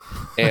break.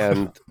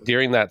 And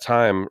during that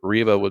time,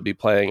 Reba would be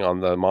playing on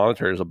the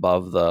monitors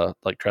above the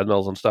like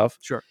treadmills and stuff.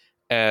 Sure.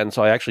 And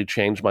so I actually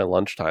changed my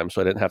lunchtime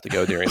so I didn't have to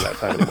go during that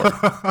time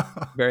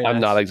anymore. Very I'm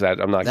nice. not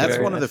exaggerating. I'm not That's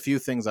kidding. one of the few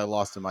things I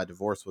lost in my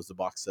divorce was the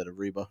box set of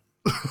Reba.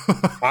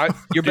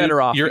 You're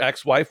better off. Your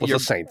ex-wife was You're- a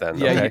saint then.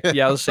 Yeah, okay.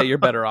 yeah. Let's say you're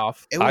better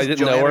off. It I was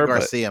didn't know Joanna her, but-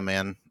 Garcia,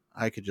 man.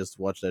 I could just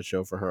watch that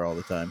show for her all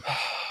the time.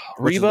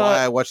 Which is why Reba,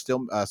 I watched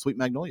still Sweet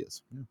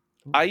Magnolias. Yeah.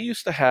 I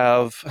used to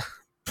have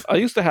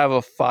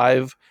a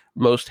 5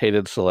 most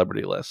hated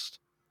celebrity list.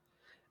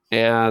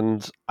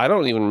 And I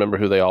don't even remember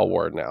who they all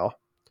were now.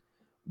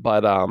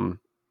 But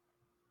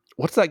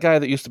what's that guy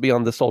that used to be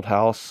on This Old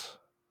House?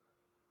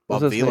 What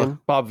Bob was his Vila. name?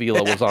 Bob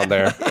Vila was on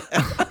there.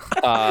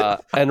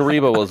 And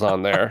Reba was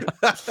on there.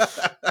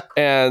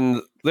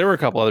 And there were a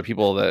couple other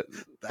people that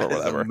That is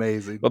whatever.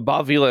 amazing. but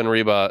Bob Vila and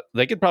Reba,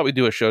 they could probably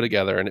do a show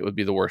together and it would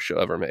be the worst show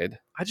ever made.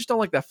 I just don't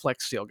like that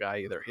Flex Steel guy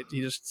either.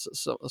 He just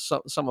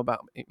some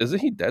about me. Isn't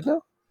he dead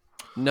now?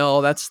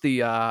 No, that's the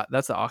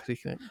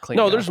OxyClean.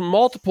 No, guy. there's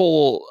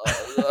multiple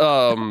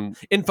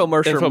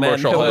infomercial men.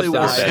 Infomercial who hosts have that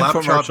are died. dead.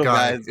 Slapchop Infomercial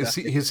guy. guys.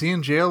 Is he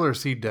in jail or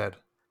is he dead?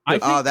 I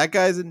think Oh, that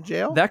guy's in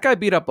jail? that guy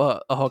beat up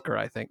a hooker.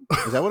 I think.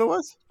 Is that what it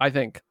was? I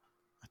think.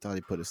 I thought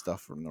he put his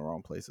stuff in the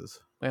wrong places.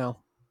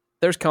 Well,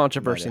 there's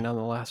controversy Might have.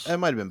 nonetheless. It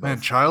might have been both.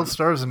 Man, child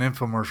stars and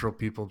infomercial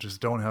people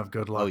just don't have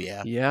good luck. Oh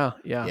yeah. Yeah.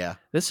 Yeah.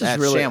 This is That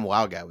really. Sham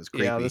Wow guy was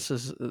creepy. Yeah, this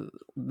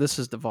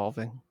is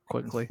devolving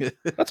quickly.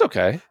 That's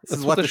okay. This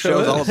is That's what the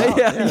show's all about.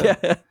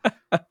 yeah.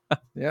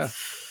 Yeah.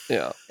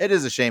 Yeah. It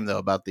is a shame though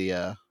about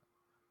the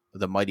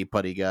Mighty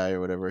Putty guy or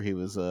whatever. He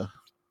was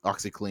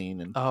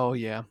OxyClean and Oh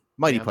yeah.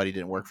 Mighty yeah. Putty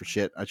didn't work for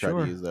shit. I tried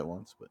Sure. to use that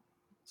once, but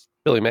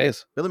Billy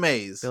Mays. Billy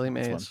Mays. Billy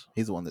that's one. Mays.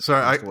 He's the one that.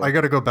 Sorry, passed away. I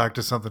got to go back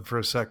to something for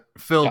a sec.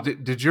 Phil, Yeah.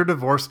 did your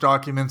divorce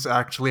documents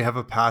actually have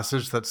a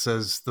passage that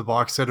says the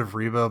box set of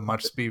Reba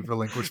must be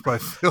relinquished by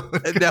Phil?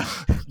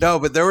 no,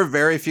 but there were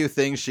very few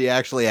things she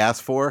actually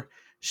asked for.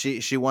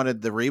 She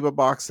wanted the Reba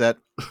box set.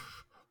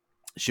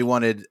 She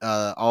wanted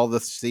all the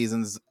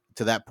seasons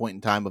to that point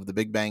in time of The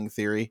Big Bang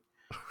Theory.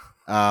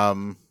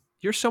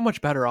 You're so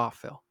much better off,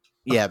 Phil.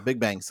 Yeah, Big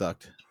Bang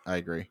sucked. I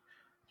agree.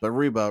 But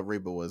Reba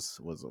was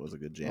a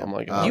good jam. Oh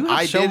my God. You have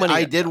I so did many-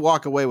 I did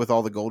walk away with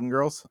all the Golden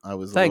Girls. I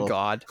was Thank a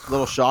God.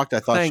 little shocked.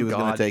 I thought Thank she was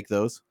going God. to take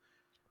those.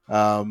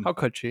 How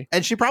could she?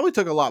 And she probably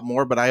took a lot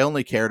more, but I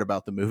only cared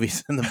about the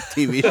movies and the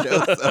TV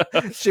shows.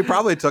 So she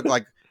probably took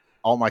like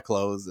all my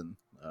clothes and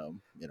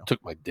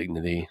Took my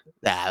dignity.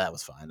 that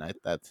was fine.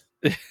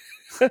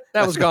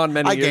 That was gone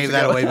many I years gave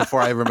that ago. away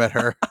before I ever met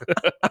her.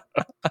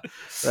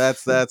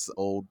 That's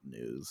old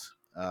news.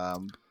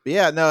 But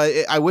yeah, no,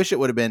 I wish it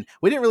would have been.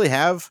 We didn't really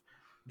have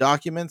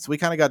documents. We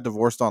kind of got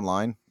divorced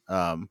online.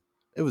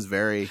 It was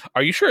very.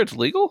 Are you sure it's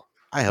legal?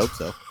 I hope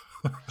so.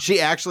 She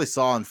actually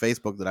saw on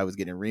Facebook that I was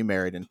getting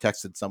remarried and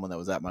texted someone that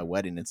was at my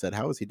wedding and said,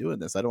 "How is he doing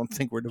this? I don't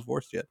think we're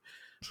divorced yet."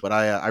 But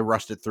I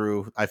rushed it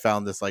through. I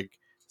found this like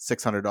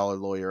 $600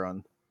 lawyer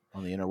on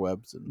the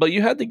interwebs. And, But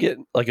you had to get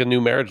like a new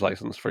marriage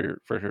license for your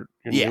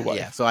yeah, new wife.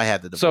 yeah. So I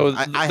had the So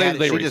divorce. I they- had it.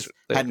 they She reached- just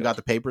they hadn't got- got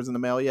the papers in the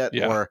mail yet,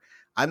 Yeah. or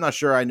I'm not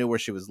sure I knew where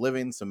she was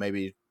living, so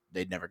maybe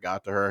they'd never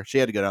got to her. She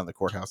had to go down to the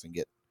courthouse and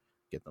get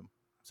them.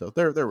 So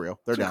they're real.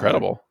 They're It's down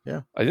incredible.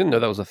 Yeah. I didn't know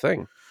that was a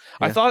thing.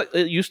 I Yeah. thought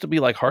it used to be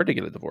like hard to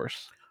get a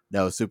divorce.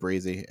 there. No, super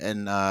easy.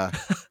 And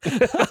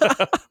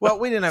well,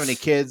 we didn't have any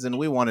kids, and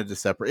we wanted to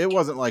separate. It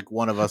wasn't like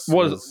one of us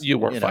You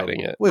weren't know,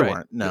 fighting it. We Right.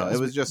 weren't. No, Yeah. it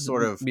was just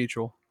sort of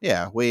mutual.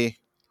 yeah.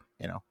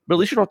 But at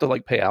least you don't have to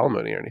like pay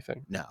alimony or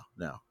anything. No.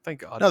 Thank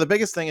God. No, the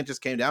biggest thing it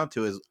just came down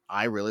to is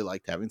I really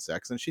liked having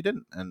sex and she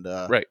didn't. And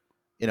Right.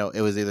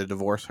 it was either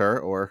divorce her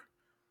or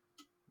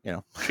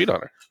cheat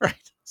on her. Right.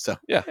 So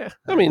Yeah. Yeah.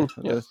 I mean,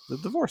 the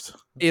divorce.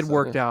 It So,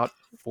 worked out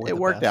for It the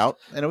worked best. out,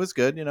 and it was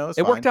good. It was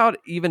It worked fine. out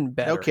even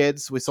better. No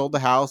kids. We sold the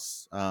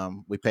house.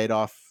 We paid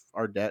off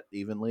our debt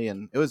evenly,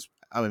 and it was.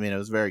 I mean, it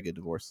was a very good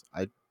divorce.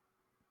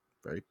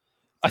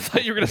 I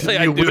thought you were going to say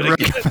You I'd do would it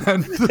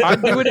again. recommend-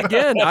 I'd do it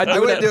again. I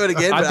would do it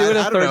again. I'd But do it a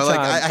I don't third know. Like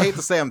time. I hate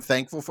to say I'm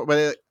thankful for,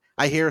 but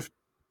I hear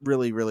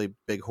really, really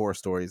big horror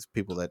stories.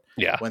 People that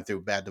Yeah. went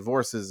through bad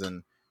divorces,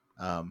 and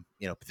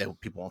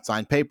people won't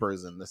sign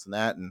papers and this and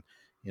that. And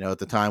at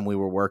the time we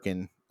were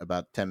working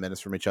about 10 minutes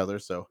from each other,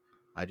 so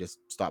I just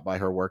stopped by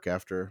her work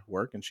after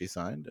work, and she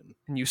signed.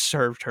 And You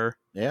served her.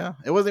 yeah,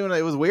 it wasn't even.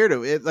 It was weird.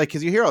 It like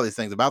because you hear all these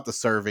things about the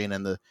serving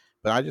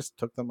but I just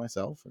took them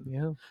myself and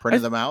Yeah.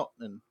 printed them out.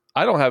 And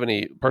I don't have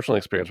any personal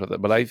experience with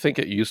it, but I think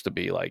it used to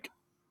be like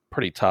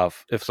pretty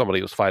tough if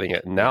somebody was fighting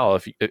it. Now,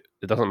 if it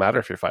doesn't matter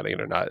if you're fighting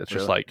it or not. It's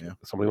just Really? like Yeah.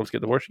 if somebody wants to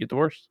get divorced, you get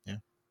divorced. Yeah.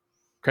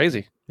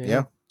 Crazy.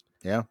 Yeah.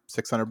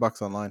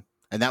 $600 online,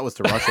 and that was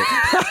to rush it.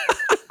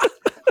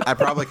 I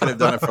probably could have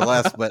done it for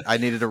less, but I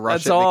needed to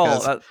rush That's it all.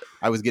 because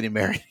I was getting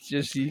married.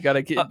 Just you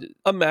gotta get.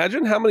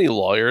 Imagine how many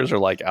lawyers are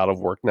like out of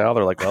work now.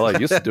 They're like, well, I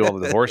used to do all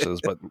the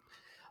divorces, but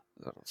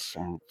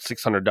some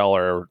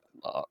 $600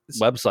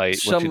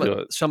 website lets you do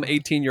it. Some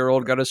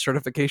 18-year-old got a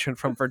certification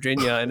from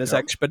Virginia and is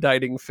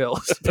expediting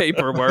Phil's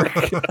paperwork.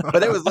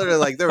 But it was literally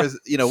like there was,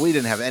 we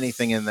didn't have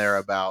anything in there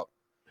about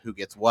who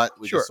gets what.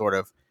 We Sure. just sort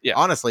of, Yeah.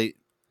 honestly,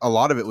 a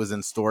lot of it was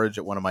in storage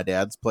at one of my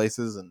dad's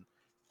places, and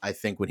I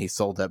think when he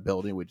sold that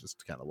building, we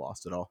just kind of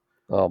lost it all.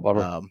 Oh,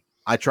 bummer.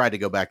 I tried to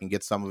go back and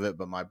get some of it,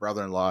 but my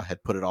brother-in-law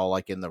had put it all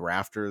like in the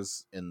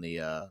rafters in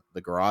the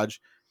garage,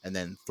 and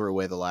then threw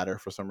away the ladder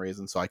for some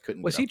reason, so I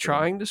couldn't. Was get he up there.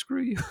 trying to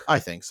screw you? I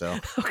think so.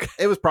 Okay.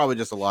 It was probably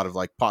just a lot of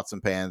like pots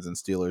and pans and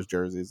Steelers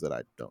jerseys that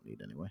I don't need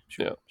anyway.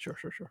 Yeah. Sure.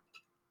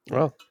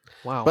 Well,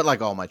 Wow. But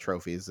like all my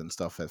trophies and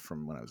stuff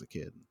from when I was a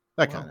kid.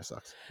 That Wow. kind of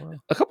sucks.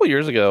 a couple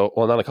years ago,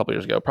 well, not a couple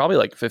years ago, probably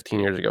like 15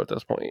 years ago at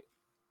this point,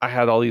 I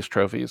had all these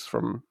trophies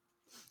from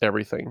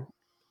everything,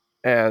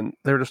 and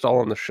they're just all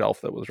on the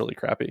shelf that was really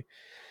crappy.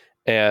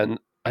 And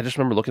I just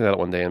remember looking at it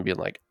one day and being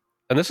like,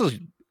 and this is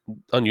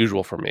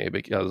unusual for me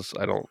because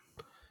I don't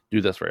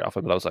do this very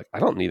often, but I was like, I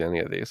don't need any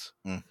of these.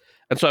 Mm.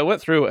 And so I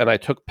went through and I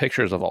took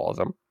pictures of all of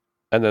them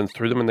and then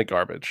threw them in the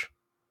garbage,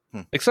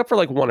 Hmm. except for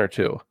like one or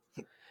two.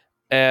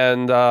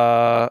 And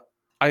I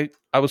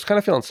was kind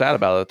of feeling sad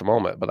about it at the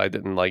moment, but I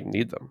didn't like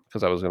need them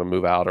because I was going to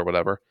move out or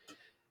whatever.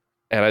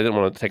 And I didn't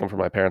want to take them from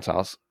my parents'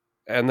 house.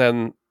 And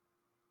then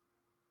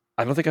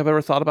I don't think I've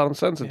ever thought about them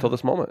since until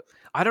this moment.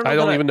 I don't know. I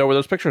don't that even know where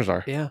those pictures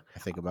are. Yeah. I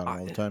think about it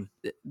all the time.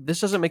 This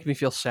doesn't make me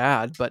feel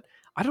sad, but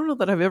I don't know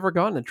that I've ever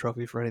gotten a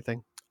trophy for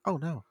anything. Oh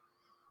no.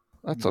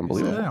 That's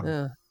unbelievable. Yeah.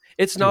 Yeah.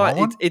 It's Do you want not.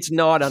 one? It's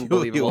not You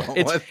unbelievable.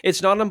 want one?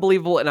 It's not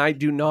unbelievable, and I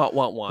do not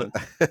want one.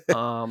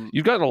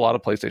 You've gotten a lot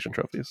of PlayStation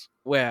trophies.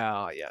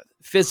 Well, yeah,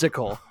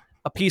 physical.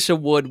 A piece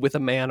of wood with a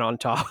man on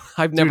top.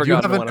 I've never Dude, you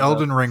gotten have one an of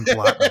Elden Ring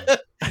platinum.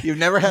 You've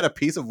never had a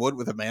piece of wood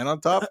with a man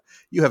on top?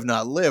 You have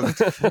not lived.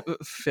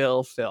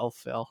 those.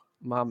 Phil,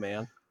 my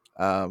man.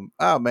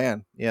 Oh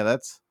man. Yeah,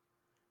 that's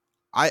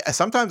I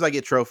sometimes I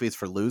get trophies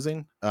for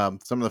losing. Some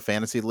of the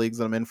fantasy leagues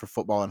that I'm in for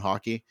football and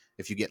hockey,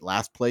 if you get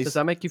last place, Does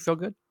that make you feel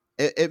good?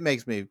 it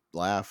makes me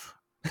laugh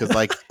because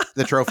like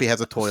the trophy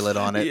has a toilet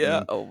on it. Yeah.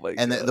 And, Oh my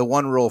and god. the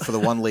one rule for the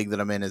one league that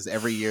I'm in is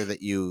every year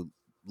that you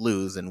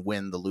lose and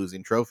win the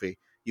losing trophy,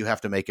 you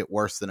have to make it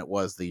worse than it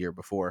was the year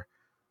before.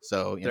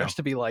 So there has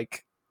to be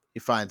like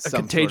you find a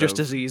some contagious sort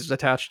of, disease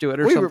attached to it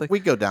or we, something. we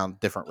go down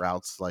different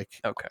routes, like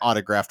Okay.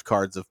 autographed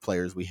cards of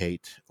players we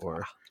hate,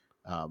 or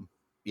I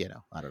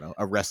don't know,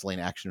 a wrestling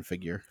action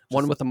figure.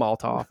 One Just- with a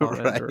Molotov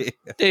on it. Or, right.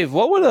 Dave,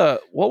 what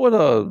would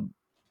a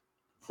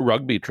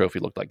rugby trophy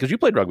look like? Because you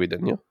played rugby,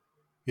 didn't you?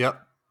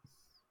 Yep.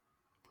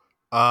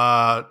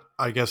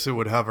 I guess it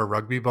would have a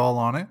rugby ball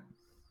on it.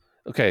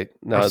 Okay. Or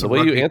Now, the some way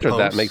you rugby answered that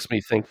posts. makes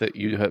me think that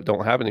you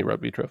don't have any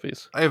rugby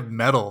trophies. I have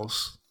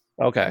medals.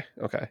 Okay.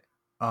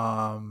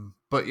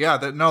 But yeah,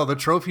 the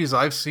trophies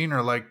I've seen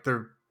are like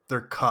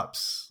they're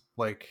cups.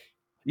 Like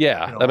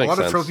Yeah, that a makes lot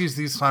sense. of trophies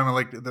these time are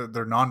like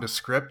they're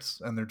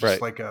nondescript and they're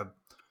just Right. like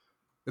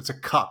it's a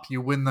cup.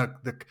 You win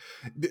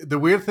the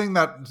weird thing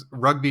that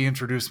rugby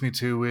introduced me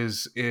to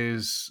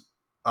is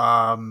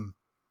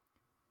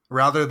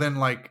rather than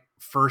like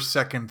first,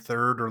 second,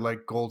 third, or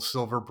like gold,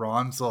 silver,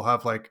 bronze, they'll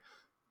have like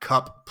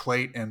cup,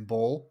 plate, and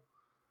bowl.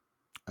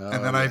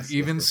 And then I've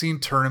even seen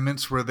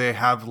tournaments where they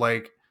have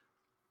like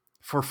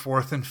for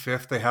fourth and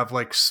fifth, they have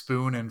like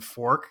spoon and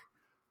fork.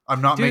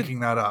 I'm not Dude, making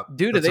that up.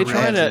 dude, are That's they a real-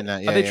 trying to? Imagine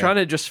that, are they yeah. trying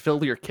to just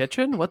fill your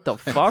kitchen? What the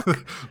fuck?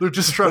 They're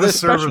just trying Well,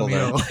 to they're serve a special,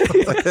 meal.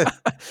 though.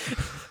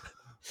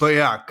 But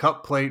yeah,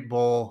 cup, plate,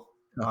 bowl.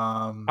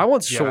 I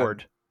want yeah.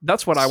 sword.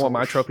 That's what I want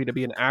my Sword. trophy to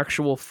be, an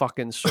actual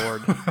fucking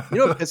sword. You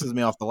know what pisses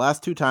me off? The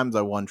last 2 times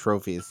I won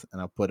trophies,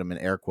 and I'll put them in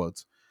air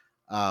quotes.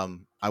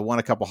 I won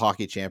a couple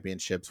hockey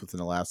championships within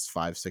the last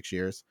 5-6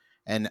 years,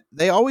 and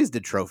they always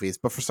did trophies.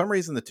 But for some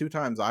reason, the 2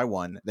 times I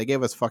won, they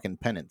gave us fucking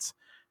pennants.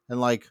 And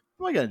like,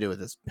 what am I going to do with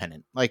this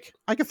pennant? Like,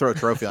 I could throw a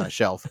trophy on a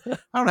shelf.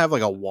 I don't have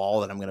like a wall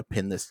that I'm going to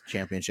pin this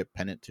championship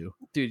pennant to.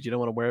 Dude, you don't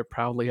want to wear it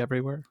proudly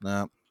everywhere.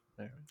 No.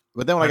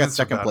 But then when I got Pennants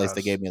are second place,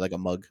 they badass. gave me like a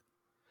mug.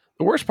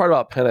 The worst part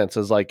about pennants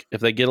is like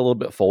if they get a little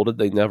bit folded,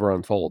 they never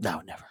unfold.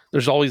 No, never.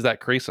 There's always that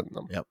crease in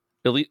them. Yep.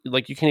 At least,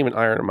 like you can't even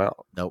iron them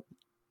out. Nope.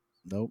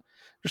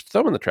 Just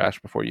throw them in the trash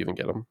before you even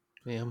get them.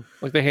 Yeah.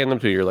 Like they hand them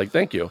to you, you're like,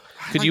 thank you.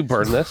 Could you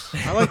burn this?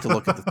 I like to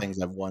look at the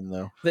things I've won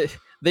though.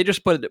 They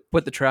just put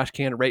the trash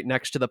can right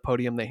next to the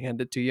podium they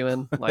hand it to you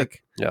in.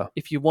 Like, Yeah.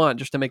 if you want,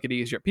 just to make it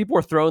easier. People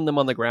were throwing them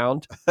on the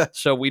ground,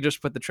 so we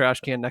just put the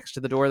trash can next to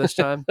the door this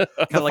time. The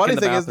Kinda like funny in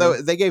the thing is though,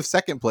 bathroom. they gave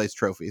second place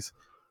trophies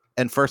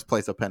and first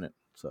place a pennant.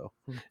 So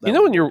You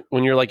know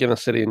when you're like in a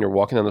city and you're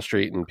walking down the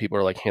street and people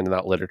are like handing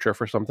out literature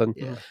for something,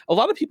 Yeah. a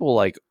lot of people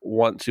like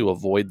want to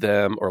avoid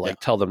them or like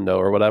tell them no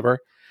or whatever.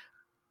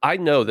 I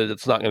know that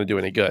it's not going to do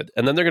any good,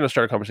 and then they're going to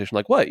start a conversation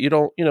like, "What? You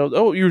don't? You know?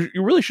 Oh, you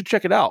really should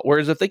check it out."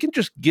 Whereas if they can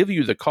just give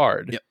you the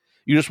card, Yep.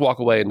 you just walk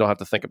away and don't have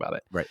to think about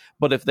it. Right.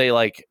 But if they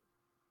like,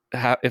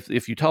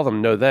 if you tell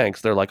them no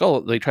thanks, they're like,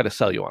 "Oh," they try to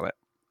sell you on it.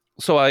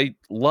 So I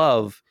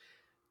love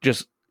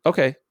just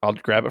okay, I'll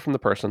grab it from the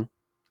person,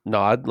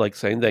 nod like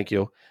saying thank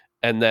you,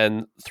 and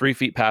then 3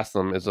 feet past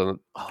them is a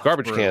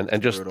garbage can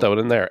and just throw it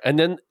in there. And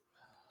then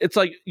it's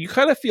like you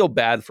kind of feel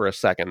bad for a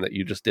second that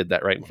you just did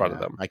that right in front of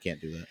them. I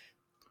can't do that.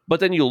 But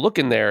then you look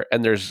in there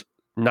and there's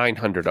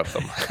 900 of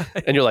them.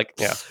 And you're like,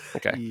 yeah,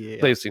 okay. Yeah.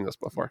 They've seen this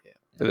before. Yeah.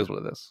 It is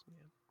what it is.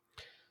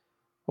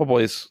 Well,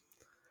 boys,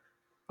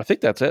 I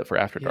think that's it for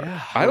After Dark.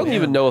 Yeah. I don't Oh,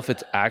 even man. know if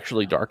it's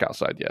actually dark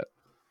outside yet.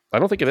 I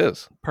don't think it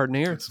is. Pardon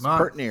here. It's not.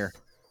 Pert near.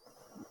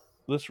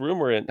 This room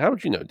we're in, how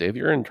would you know, Dave?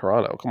 You're in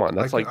Toronto. Come on.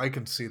 That's I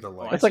can see the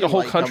light. That's like a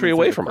whole light country coming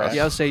away through from the us. cracks.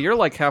 Yeah, I was say you're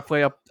like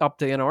halfway up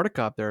to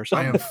Antarctica up there or I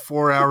something. am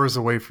 4 hours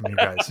away from you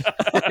guys.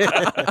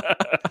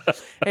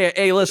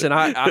 Hey, listen,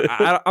 I'm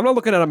not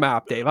looking at a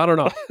map, Dave. I don't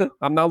know.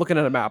 I'm not looking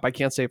at a map. I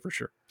can't say for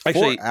sure.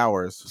 Actually, 4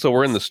 hours. so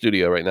we're in the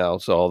studio right now,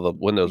 so all the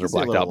windows You are see a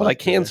blacked little out, but I light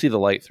can there. see the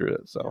light through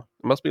it. So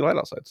it must be light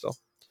outside still.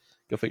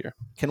 Go figure.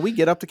 Can we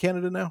get up to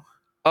Canada now?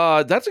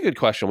 That's a good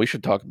question. We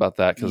should talk about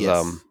that because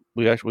Yes.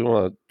 we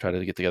want to try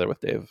to get together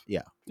with Dave. I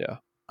mean,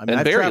 And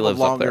I've Barry traveled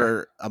lives up there.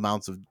 longer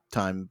amounts of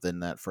time than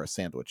that for a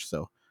sandwich.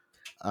 So,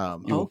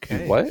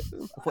 Okay. What?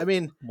 I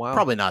mean, Wow.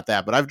 probably not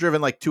that, but I've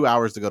driven like 2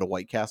 hours to go to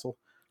White Castle.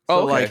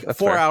 Oh, So okay. like That's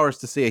 4 fair. hours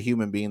to see a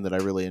human being that I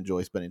really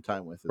enjoy spending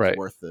time with is Right.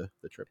 worth the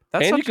trip.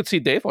 That's And such- you could see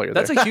Dave while you're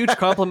that's there. a huge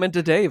compliment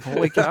to Dave.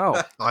 Holy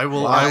cow. I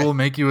will Why?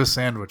 make you a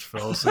sandwich,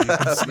 Phil, so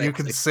you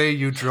can say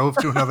you drove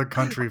to another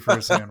country for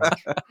a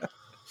sandwich.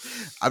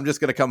 I'm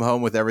just gonna come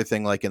home with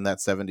everything like in that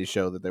 '70s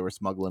show that they were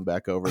smuggling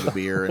back over, the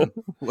beer and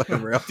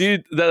whatever else.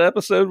 Dude, that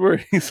episode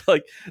where he's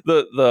like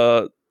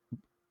the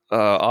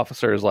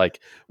officer is like,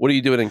 "What are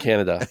you doing in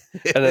Canada?"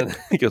 And then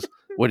he goes,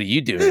 "What are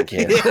you doing in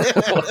Canada?"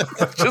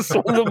 It's just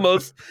one of the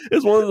most.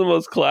 It's one of the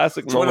most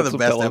classic It's one of moments the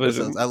best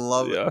television. episodes. I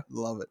love Yeah. it.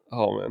 Love it.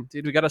 Oh man,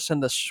 Dude, we got to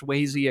send the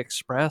Swayze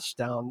Express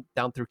down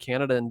through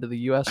Canada into the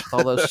U.S. with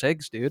all those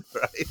SIGs, dude.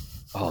 Right.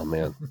 oh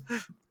man.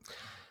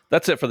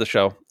 That's it for the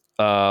show.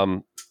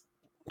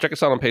 Check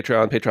us out on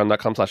Patreon,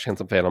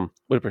 patreon.com/handsomephantom.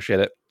 We'd appreciate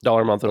it.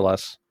 $1 a month or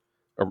less,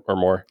 or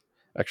more.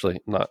 Actually,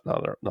 not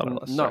or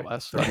less. Not sorry.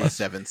 less.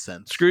 37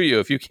 cents. Screw you.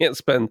 If you can't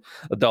spend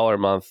 $1 a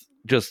month,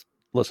 just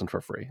listen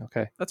for free.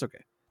 Okay. That's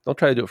okay. Don't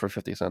try to do it for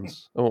 50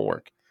 cents. It won't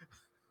work.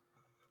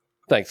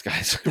 Thanks,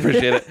 guys.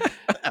 Appreciate it.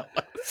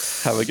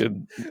 Have a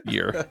good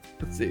year.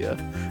 See ya.